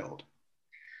fulfilled?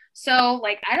 So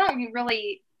like, I don't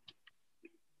really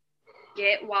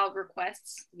get wild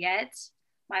requests yet.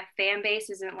 My fan base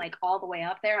isn't like all the way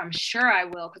up there. I'm sure I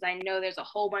will, because I know there's a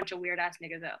whole bunch of weird ass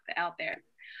niggas out there.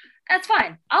 That's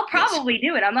fine. I'll probably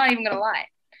do it. I'm not even gonna lie.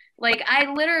 Like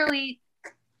I literally,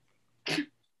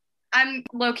 I'm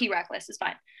low key reckless. It's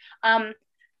fine.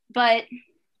 But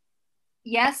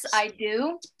yes, I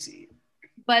do.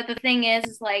 But the thing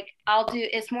is like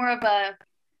it's more of a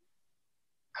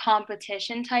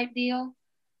competition type deal.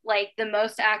 Like the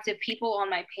most active people on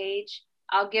my page,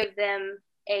 I'll give them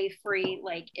a free,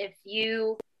 like if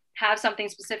you have something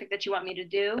specific that you want me to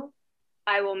do,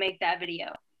 I will make that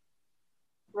video.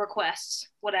 Requests,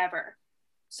 whatever.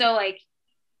 So like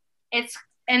and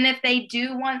if they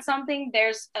do want something,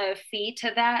 there's a fee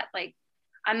to that. Like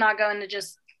I'm not going to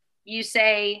just, you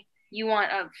say you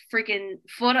want a freaking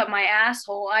foot up my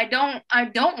asshole. I don't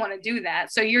want to do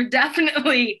that. So you're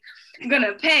definitely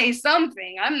gonna pay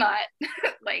something. I'm not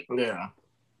like, yeah.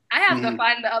 I have to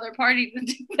find the other party to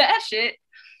do that shit.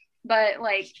 But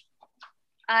like,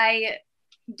 I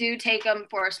do take them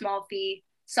for a small fee.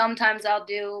 Sometimes I'll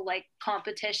do like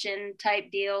competition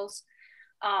type deals,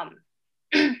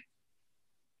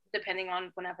 depending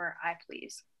on whenever I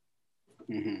please.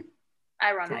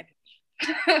 I run my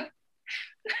page.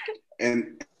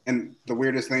 And the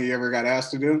weirdest thing you ever got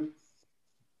asked to do?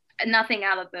 Nothing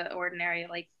out of the ordinary.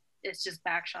 Like it's just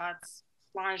back shots,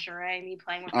 lingerie, me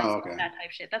playing with myself, that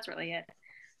type shit. That's really it.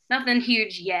 Nothing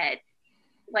huge yet.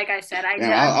 Like I said,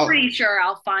 I'm pretty sure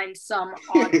I'll find some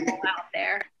oddball out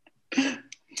there.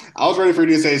 I was ready for you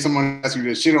to say someone asked you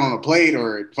to shit on a plate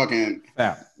or fucking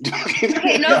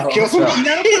okay, no, kill someone.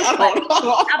 No,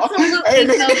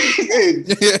 absolutely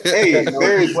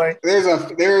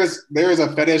there's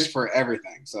a fetish for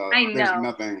everything. So I know.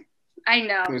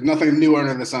 There's nothing new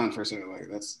under the sun for sure. Like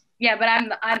that's but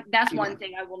I'm that's one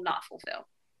thing I will not fulfill.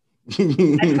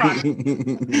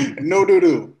 No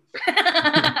doo-doo.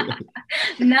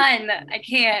 None. I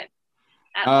can't.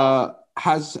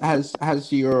 Has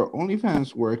your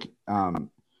OnlyFans work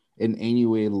in any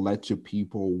way led to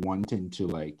people wanting to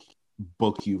like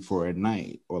book you for a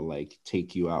night or like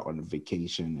take you out on a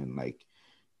vacation and like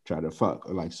try to fuck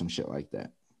or like some shit like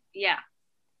that? Yeah.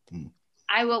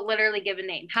 I will literally give a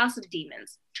name. House of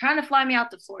Demons. Trying to fly me out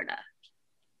to Florida.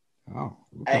 Oh,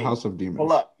 the House of Demons.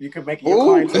 Pull up. You could make your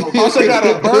clients. Pasha got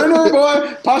a burner,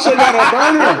 boy. Pasha got a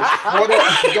burner.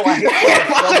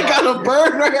 Pasha got a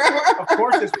burner. Of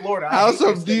course, it's Florida. House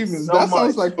of Demons. So that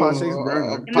sounds like Pasha's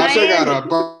burner. Pasha got a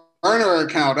burner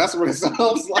account. That's what it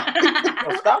sounds like.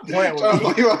 Yo, stop playing with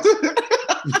me.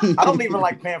 I don't even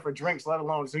like paying for drinks, let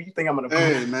alone. So you think I'm gonna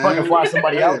fucking fly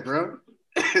somebody out, bro?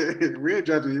 We're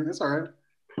judging you. It's all right.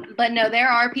 But no, there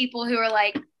are people who are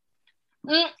like.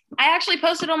 I actually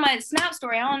posted on my Snap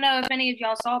story. I don't know if any of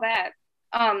y'all saw that.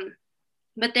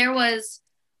 But there was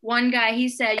one guy, he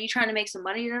said, "You trying to make some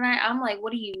money tonight?" I'm like,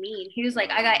 "What do you mean?" He was like,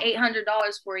 "I got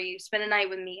 $800 for you. Spend a night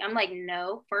with me." I'm like,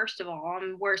 "No, first of all,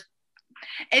 I'm worth.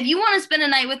 If you want to spend a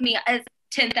night with me, it's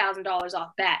 $10,000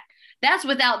 off bat. That's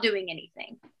without doing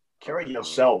anything." Carry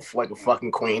yourself like a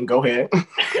fucking queen. Go ahead.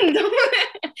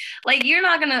 Like, you're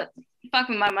not going to fuck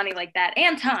with my money like that.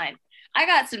 And time. I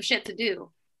got some shit to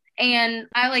do. And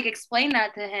I like explained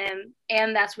that to him,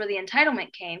 and that's where the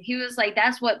entitlement came. He was like,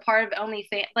 "That's what part of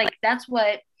OnlyFans, like that's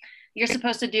what you're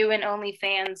supposed to do in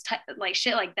OnlyFans, like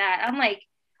shit like that." I'm like,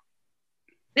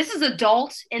 this is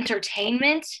adult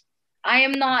entertainment. I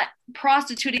am not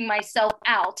prostituting myself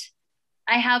out.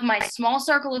 I have my small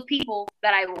circle of people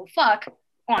that I will fuck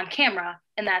on camera,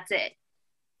 and that's it.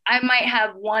 I might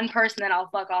have one person that I'll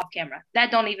fuck off camera.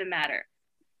 That don't even matter.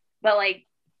 But like,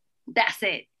 that's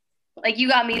it. Like, you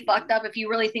got me fucked up if you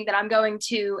really think that I'm going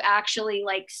to actually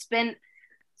like spend,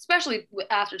 especially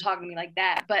after talking to me like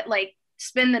that, but like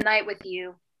spend the night with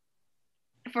you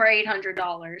for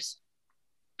 $800.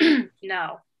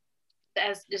 No,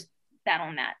 that's just that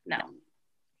on that. No.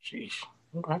 Sheesh.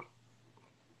 Okay.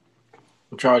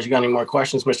 Well, Charles, you got any more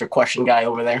questions, Mr. Question Guy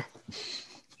over there?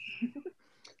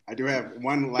 I do have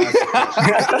one last question.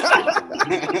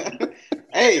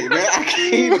 Hey, man, I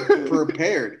came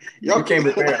prepared. You came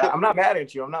prepared. I'm not mad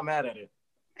at you. I'm not mad at it.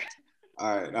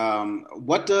 All right.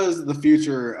 What does the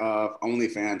future of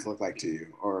OnlyFans look like to you?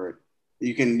 Or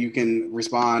you can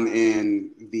respond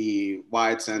in the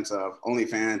wide sense of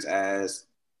OnlyFans as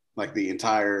like the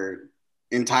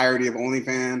entirety of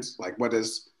OnlyFans. Like, what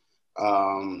is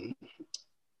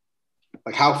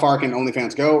like how far can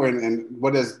OnlyFans go, and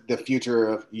what does the future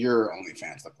of your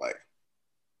OnlyFans look like?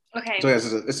 Okay. So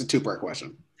it's a two-part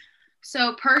question.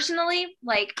 So personally,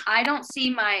 like I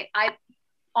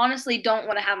honestly don't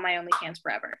want to have my OnlyFans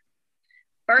forever.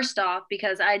 First off,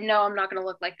 because I know I'm not going to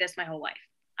look like this my whole life.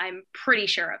 I'm pretty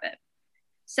sure of it.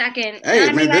 Second,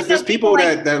 hey man, there's people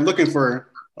that are looking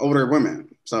for older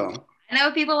women. So I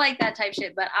know people like that type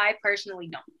shit, but I personally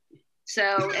don't.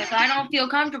 So if I don't feel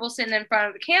comfortable sitting in front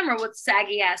of the camera with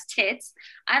saggy ass tits,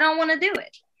 I don't want to do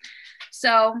it.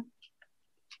 So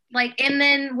like, and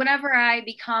then whenever I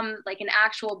become like an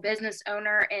actual business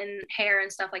owner in hair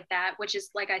and stuff like that, which is,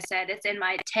 like I said, it's in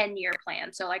my 10-year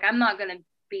plan. So like, I'm not going to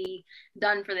be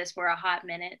done for this for a hot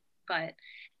minute, but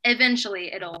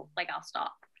eventually I'll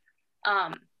stop.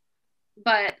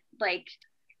 But like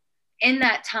in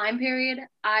that time period,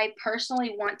 I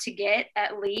personally want to get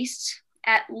at least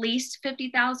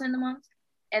 50,000 a month.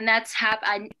 And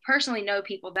I personally know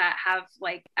people that have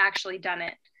like actually done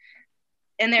it.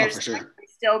 And there's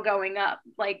still going up.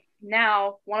 Like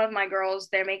now, one of my girls,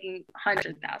 they're making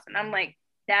 100,000. I'm like,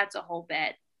 that's a whole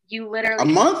bet. You literally a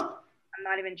month? I'm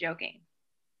not even joking.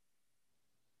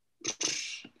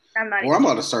 I'm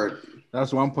about to start.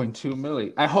 That's 1.2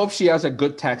 million. I hope she has a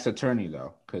good tax attorney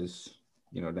though, because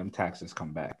them taxes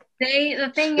come back.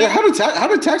 The thing is, how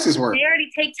do taxes work? They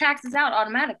already take taxes out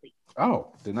automatically.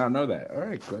 Oh, did not know that. All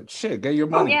right, good shit. Get your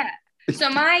money. Yeah. So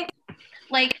let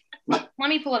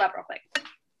me pull it up real quick.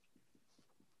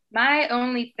 My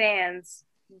OnlyFans,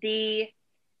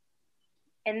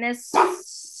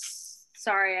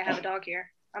 sorry, I have a dog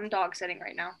here. I'm dog sitting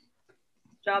right now.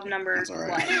 Job number. That's all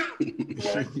right.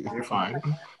 You're fine.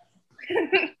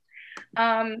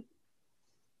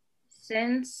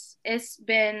 Since it's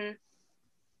been,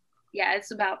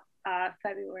 it's about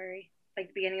February, like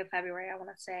the beginning of February, I want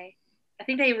to say. I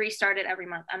think they restart it every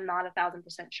month. I'm not 1,000%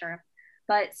 sure.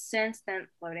 But since then,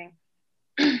 floating,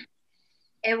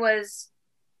 it was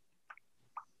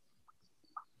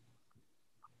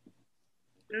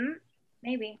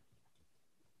maybe.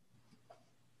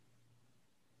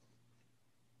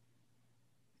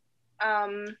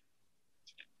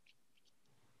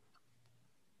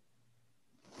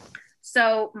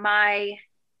 So my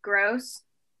gross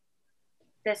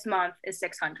this month is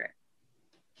 600.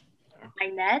 My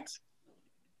net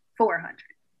 400.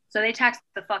 So they taxed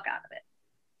the fuck out of it.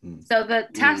 So the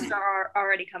taxes are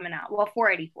already coming out. Well,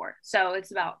 484. So it's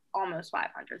about almost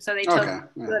 500. So they took a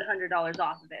good $100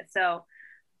 off of it. So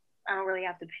I don't really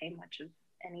have to pay much of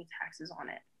any taxes on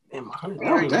it. Damn,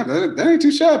 that ain't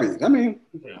too shabby. I mean,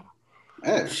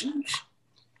 hey.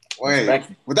 Wait,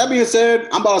 with that being said,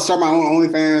 I'm about to start my own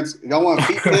OnlyFans. If y'all want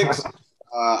feet pics,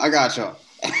 I got y'all.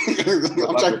 I'm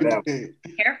trying to be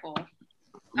careful.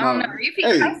 I don't know. Are you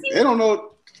hey, they don't know.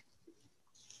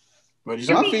 But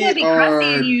my feet are.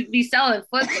 And you be selling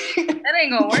foot. That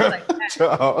ain't gonna work like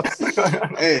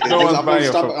that. Hey, I'm gonna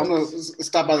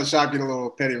stop by the shop, get a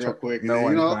little petty real quick. No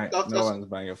one's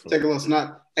buying your foot. Take a little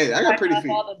snot. Hey, I got pretty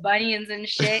feet. All the bunions and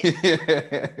shit.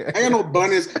 I got no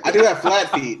bunions. I do have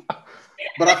flat feet.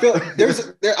 But I feel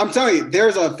I'm telling you,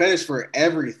 there's a fetish for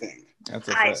everything. That's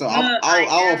a fact. So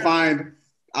I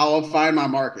will find my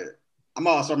market. I'm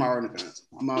gonna start my OnlyFans.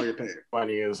 I'm out here paid.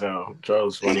 Funny as hell.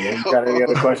 Charles, funny. You got any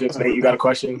other questions? Nate, you got a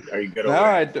question? Are you good? No,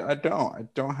 I don't. I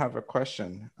don't have a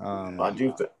question.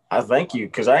 I thank you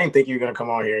because I didn't think you were gonna come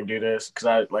on here and do this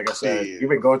because like I said, you've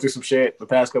been going through some shit the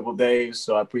past couple of days,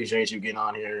 so I appreciate you getting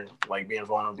on here, like being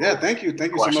vulnerable. Yeah, thank you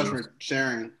so much for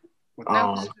sharing.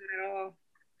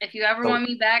 If you ever want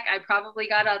me back, I probably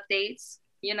got updates.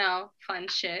 Fun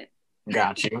shit.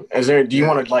 Got you. Do you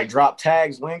want to like drop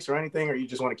tags, links, or anything, or you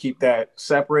just want to keep that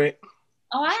separate?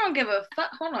 Oh, I don't give a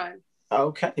fuck. Hold on.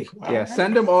 Okay. Yeah,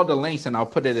 send them all the links and I'll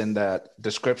put it in the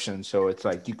description so it's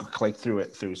like you could click through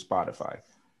it through Spotify.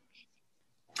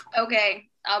 Okay,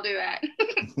 I'll do that.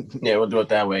 Yeah, we'll do it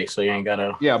that way so you ain't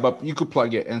gotta. Yeah, but you could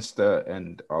plug your Insta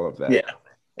and all of that. Yeah.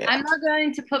 I'm not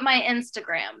going to put my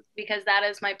Instagram because that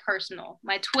is my personal.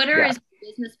 My Twitter is a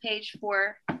business page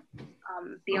for the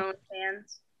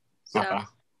OnlyFans. So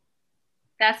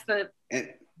that's the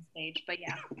page, but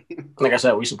yeah. Like I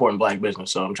said, we supporting Black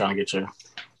business, so I'm trying to get your.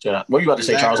 What are you about to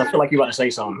say, Charles? I feel like you about to say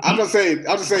something. I'll just say,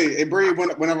 hey, Bree,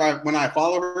 when I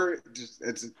follow her,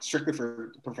 it's strictly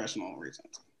for professional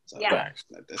reasons. So that's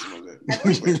what it.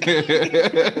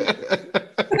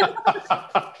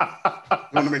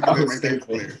 I want to make that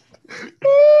clear.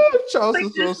 Charles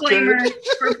is so scared.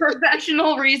 For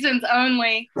professional reasons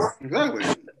only. Exactly.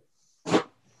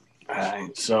 All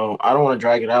right, so I don't want to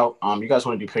drag it out. You guys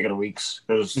want to do pick of the weeks?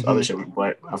 There's other shit we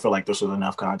play. I feel like this was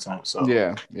enough content. So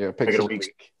yeah, pick of the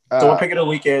week. So what pick of the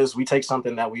week is? We take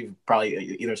something that we've probably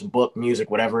either some book, music,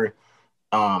 whatever,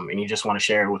 and you just want to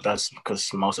share it with us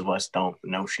because most of us don't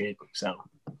know shit. So.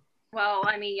 Well,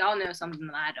 I mean, y'all know something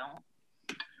that I don't.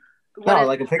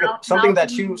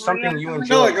 Something you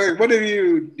enjoy. No, like what have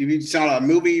you saw a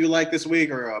movie you like this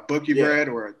week, or a book you've read,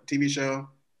 or a TV show?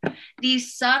 The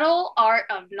Subtle Art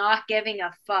of Not Giving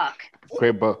a Fuck.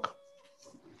 Great book.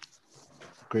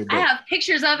 I have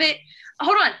pictures of it.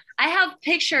 Hold on, I have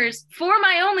pictures for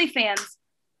my OnlyFans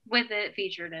with it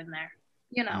featured in there.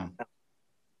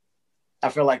 I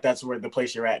feel like that's where the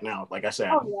place you're at now. Like I said,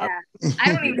 oh yeah,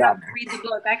 I don't even have to read the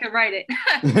book. I could write it.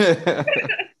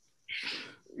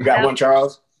 You got one,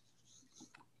 Charles?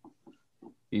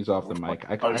 He's off the mic.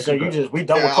 So we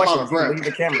done with questions. Leave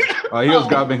the camera. Oh, he was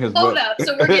grabbing his book. Hold up.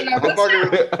 So we're getting our books now.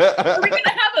 Are we gonna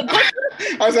have a book?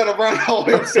 I was at a Brown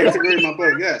hallway upstairs to read my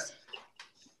book. Yes.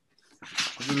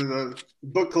 This is a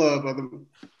book club of the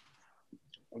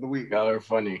week. Y'all are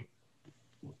funny.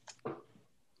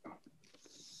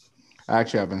 I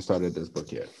actually haven't started this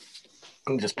book yet.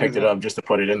 I just picked it up just to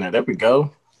put it in there. There we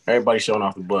go. Everybody's showing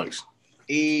off the books.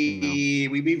 We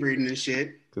be reading this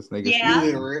shit. This nigga's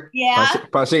illiterate. Yeah.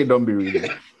 Pache don't be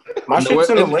reading. My shit's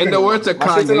in the living room. In the words of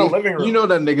Kanye, you know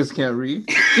that niggas can't read.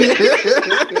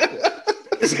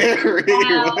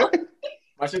 Wow.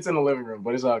 My shit's in the living room,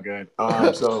 but it's all good.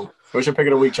 So what's your pick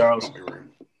of the week, Charles?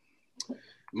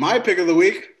 My pick of the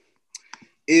week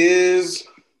is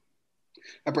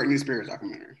a Britney Spears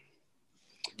documentary.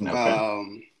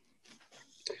 Okay.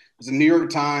 It's a New York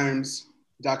Times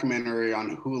documentary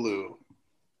on Hulu.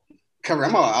 Cover,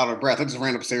 I'm all out of breath. I just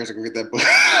ran upstairs to go get that book.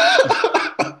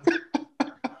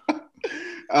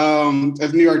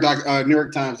 It's a New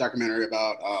York Times documentary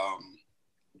about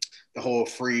the whole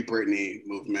Free Britney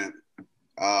movement.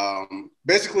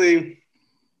 Basically,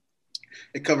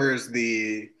 it covers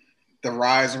the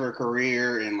rise of her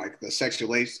career and like the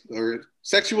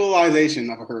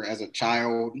sexualization of her as a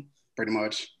child, pretty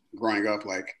much growing up.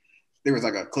 Like there was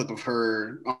like a clip of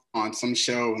her on some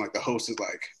show and like the host is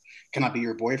like, "Can I be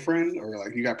your boyfriend?" Or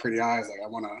like, "You got pretty eyes. Like,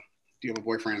 do you have a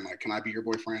boyfriend? Like, can I be your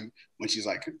boyfriend?" When she's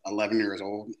like 11 years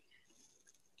old.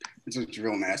 It's just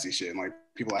real nasty shit. And like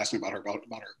people asking about her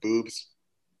boobs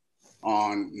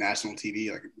on national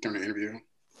TV, like during the interview.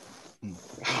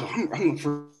 I'm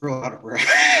for real out of breath.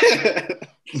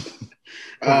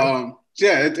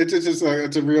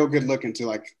 It's a real good look into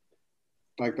like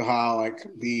how like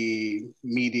the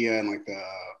media and like the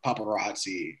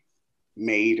paparazzi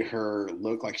made her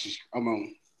look like she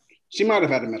might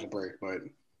have had a mental break, but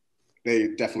they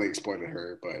definitely exploited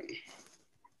her. But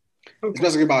it's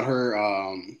basically about her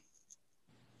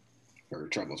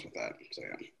troubles with that. So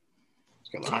yeah,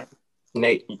 it's good luck.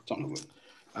 Nate,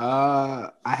 I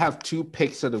have 2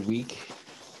 picks of the week.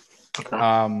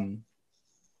 Okay.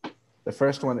 The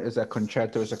first one is a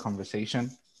Concerto is a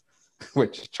Conversation,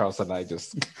 which Charles and I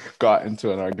just got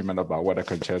into an argument about what a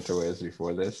concerto is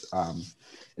before this.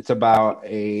 It's about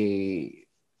an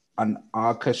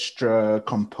orchestra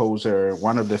composer,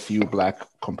 one of the few Black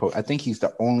composers. I think he's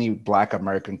the only Black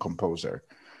American composer,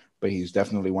 but he's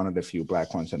definitely one of the few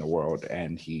Black ones in the world.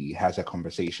 And he has a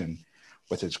conversation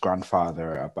with his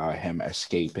grandfather about him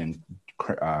escaping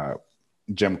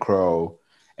Jim Crow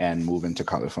and moving to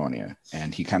California.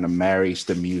 And he kind of marries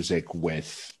the music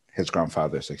with his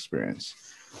grandfather's experience.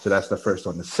 So that's the first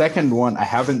one. The second one I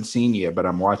haven't seen yet, but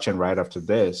I'm watching right after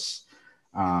this.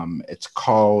 It's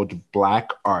called Black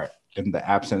Art in the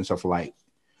Absence of Light.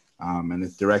 And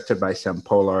it's directed by Sam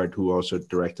Pollard, who also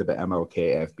directed the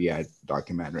MLK FBI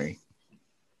documentary.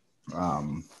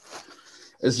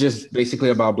 It's just basically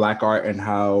about Black art and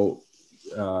how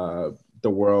the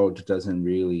world doesn't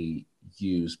really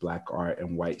use Black art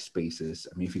in white spaces.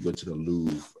 I mean, if you go to the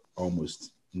Louvre,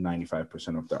 almost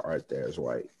 95% of the art there is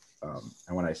white.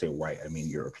 And when I say white, I mean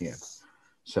European.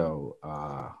 So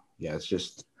it's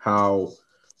just how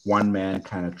one man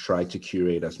kind of tried to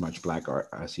curate as much Black art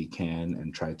as he can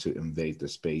and try to invade the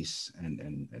space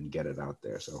and get it out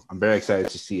there. So I'm very excited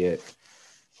to see it.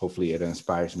 Hopefully it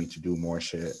inspires me to do more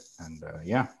shit. And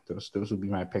those would be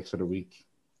my picks of the week.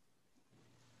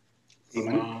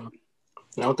 I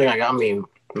don't think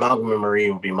Malcolm and Marie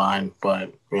would be mine,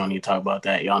 but we don't need to talk about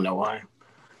that. Y'all know why.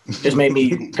 It made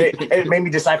me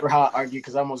decipher how I argue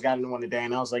because I almost got into one today,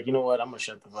 and I was like, you know what, I'm gonna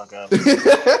shut the fuck up,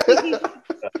 because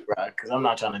I'm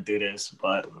not trying to do this.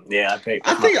 But yeah, I think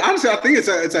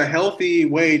it's a healthy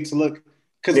way to look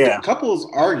because couples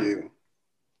argue,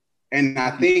 and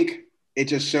I think it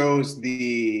just shows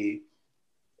the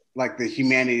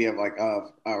humanity of a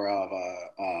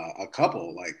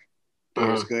couple. Like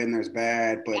there's good and there's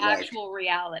bad, but actual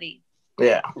reality.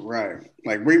 Yeah. Right.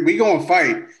 Like we gonna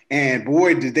fight, and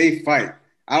boy, did they fight.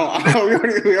 We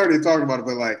already talked about it,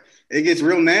 but like it gets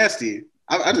real nasty.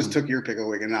 I just took your pick of the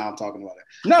week, and now I'm talking about it.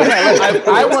 No,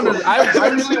 I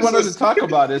really wanted to talk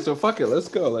about it. So fuck it, let's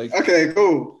go. Like, okay,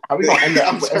 cool. Are we gonna end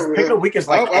up? Pick of the week is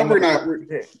like.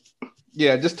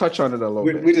 Yeah, just touch on it a little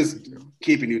bit. We're just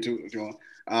keeping you to John.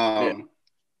 I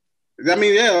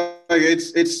mean, like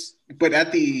it's. But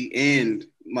at the end,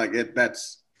 like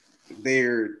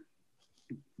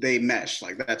they mesh.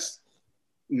 Like that's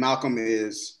Malcolm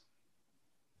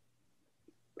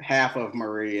half of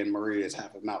Marie and Marie is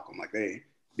half of Malcolm. Like they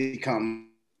become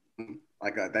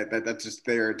like that's just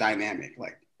their dynamic.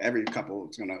 Like every couple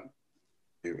is gonna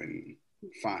do and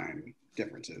find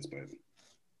differences,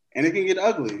 and it can get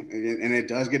ugly, and it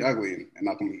does get ugly in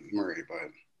Malcolm and Marie. But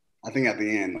I think at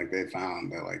the end, like they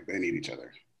found that like they need each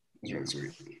other. It's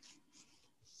really sweet.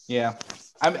 Yeah,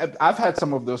 I've had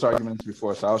some of those arguments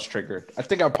before, so I was triggered. I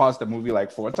think I paused the movie like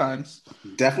 4 times.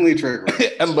 Definitely triggered.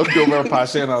 And looked over at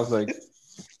Pasha and I was like,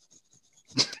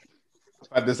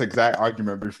 I've had this exact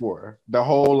argument before. The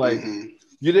whole like,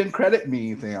 you didn't credit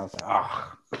me thing. I was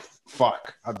like,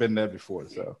 fuck, I've been there before.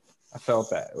 So I felt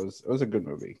that it was a good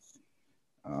movie.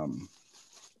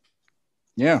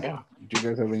 Yeah. Do you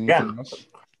guys have anything else?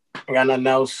 I got nothing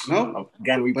else. No.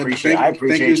 Again, I appreciate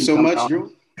thank you so much,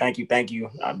 Drew. Thank you.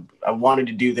 I wanted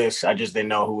to do this. I just didn't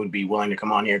know who would be willing to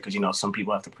come on here because some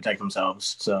people have to protect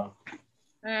themselves. So,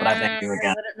 but I thank you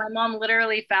again. My mom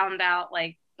literally found out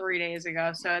like 3 days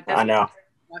ago. So I know.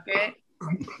 Fuck it.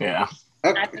 Yeah.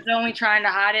 Okay. I was only trying to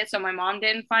hide it so my mom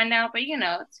didn't find out, but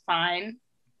it's fine.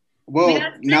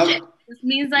 Well, now this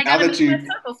means I gotta make my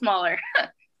circle smaller.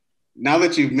 Now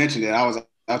that you've mentioned it, I was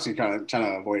actually kind of trying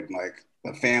to avoid like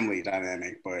the family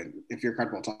dynamic, but if you're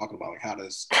comfortable talking about like how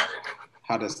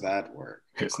does that work?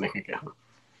 It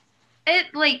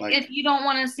like if you don't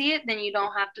want to see it, then you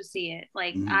don't have to see it.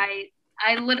 Like I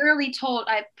literally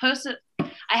I posted.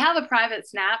 I have a private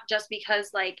snap just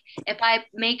because like if I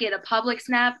make it a public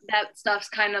snap, that stuff's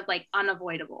kind of like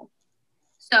unavoidable.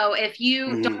 So if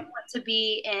you don't want to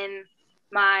be in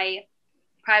my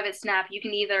private snap, you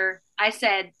can either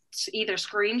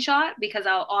screenshot because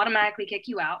I'll automatically kick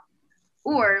you out,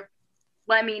 or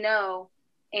let me know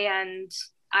and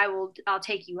I'll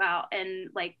take you out. And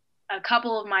like a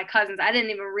couple of my cousins, I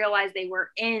didn't even realize they were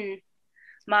in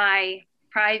my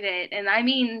private. And I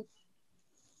mean,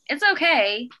 it's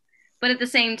okay, but at the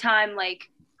same time, like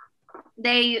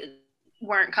they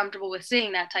weren't comfortable with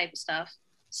seeing that type of stuff.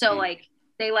 So like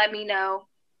they let me know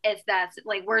if that's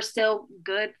like, we're still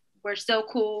good. We're still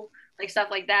cool. Like stuff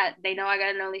like that. They know I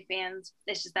got an OnlyFans.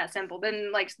 It's just that simple.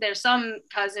 Then like there's some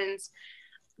cousins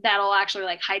that'll actually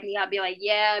like hype me up, be like,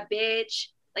 yeah, bitch,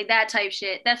 like that type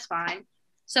shit. That's fine.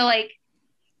 So like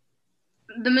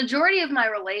the majority of my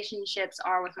relationships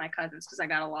are with my cousins because I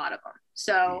got a lot of them.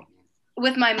 So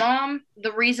with my mom,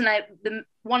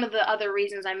 one of the other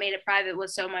reasons I made it private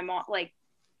was so my mom, like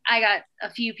I got a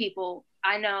few people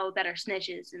I know that are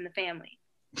snitches in the family,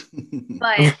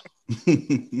 but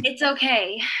it's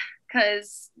okay.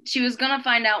 Because she was going to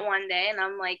find out one day, and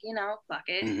I'm like, fuck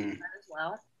it, might as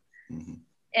well.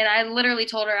 And I literally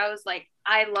told her, I was like,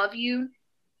 I love you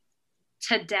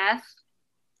to death,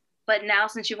 but now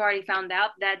since you've already found out,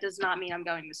 that does not mean I'm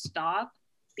going to stop,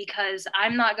 because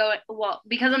I'm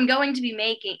going to be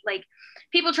making, like,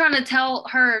 people trying to tell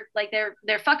her, like,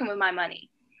 they're fucking with my money.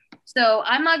 So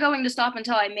I'm not going to stop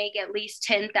until I make at least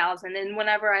 10,000, and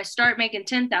whenever I start making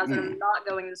 10,000, I'm not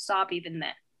going to stop even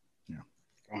then.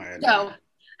 So,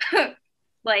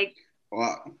 like,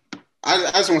 well,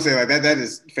 I just want to say like that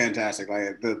is fantastic.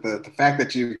 Like the fact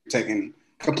that you've taken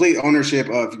complete ownership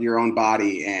of your own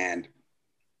body and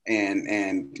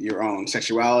your own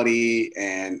sexuality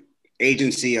and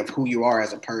agency of who you are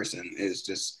as a person is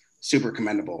just super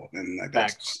commendable, and like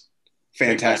that's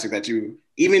fantastic that you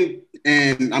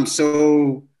and I'm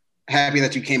so happy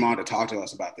that you came on to talk to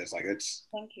us about this. Like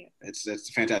thank you. It's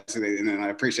fantastic, and I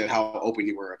appreciate how open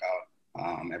you were about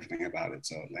everything about it.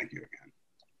 So thank you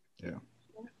again.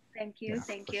 Thank you.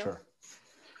 Sure.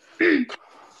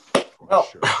 Well,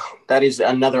 that is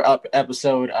another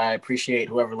episode. I appreciate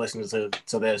whoever listens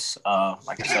to this.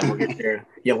 Like I said, we'll get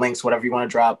your links, whatever you want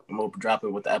to drop, and we'll drop it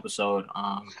with the episode.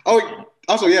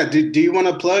 Also, yeah. Do you want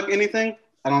to plug anything?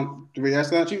 Do we ask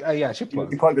that? She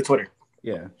plugged. You plug the Twitter.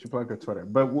 Yeah, she plugged her Twitter.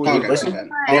 But listen,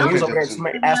 he was over there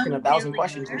asking 1,000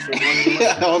 questions and shit.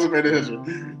 I wasn't paying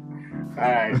attention. All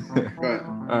right. All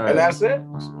right. And that's it.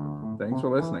 Thanks for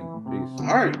listening. Peace.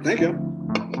 All right. Thank you.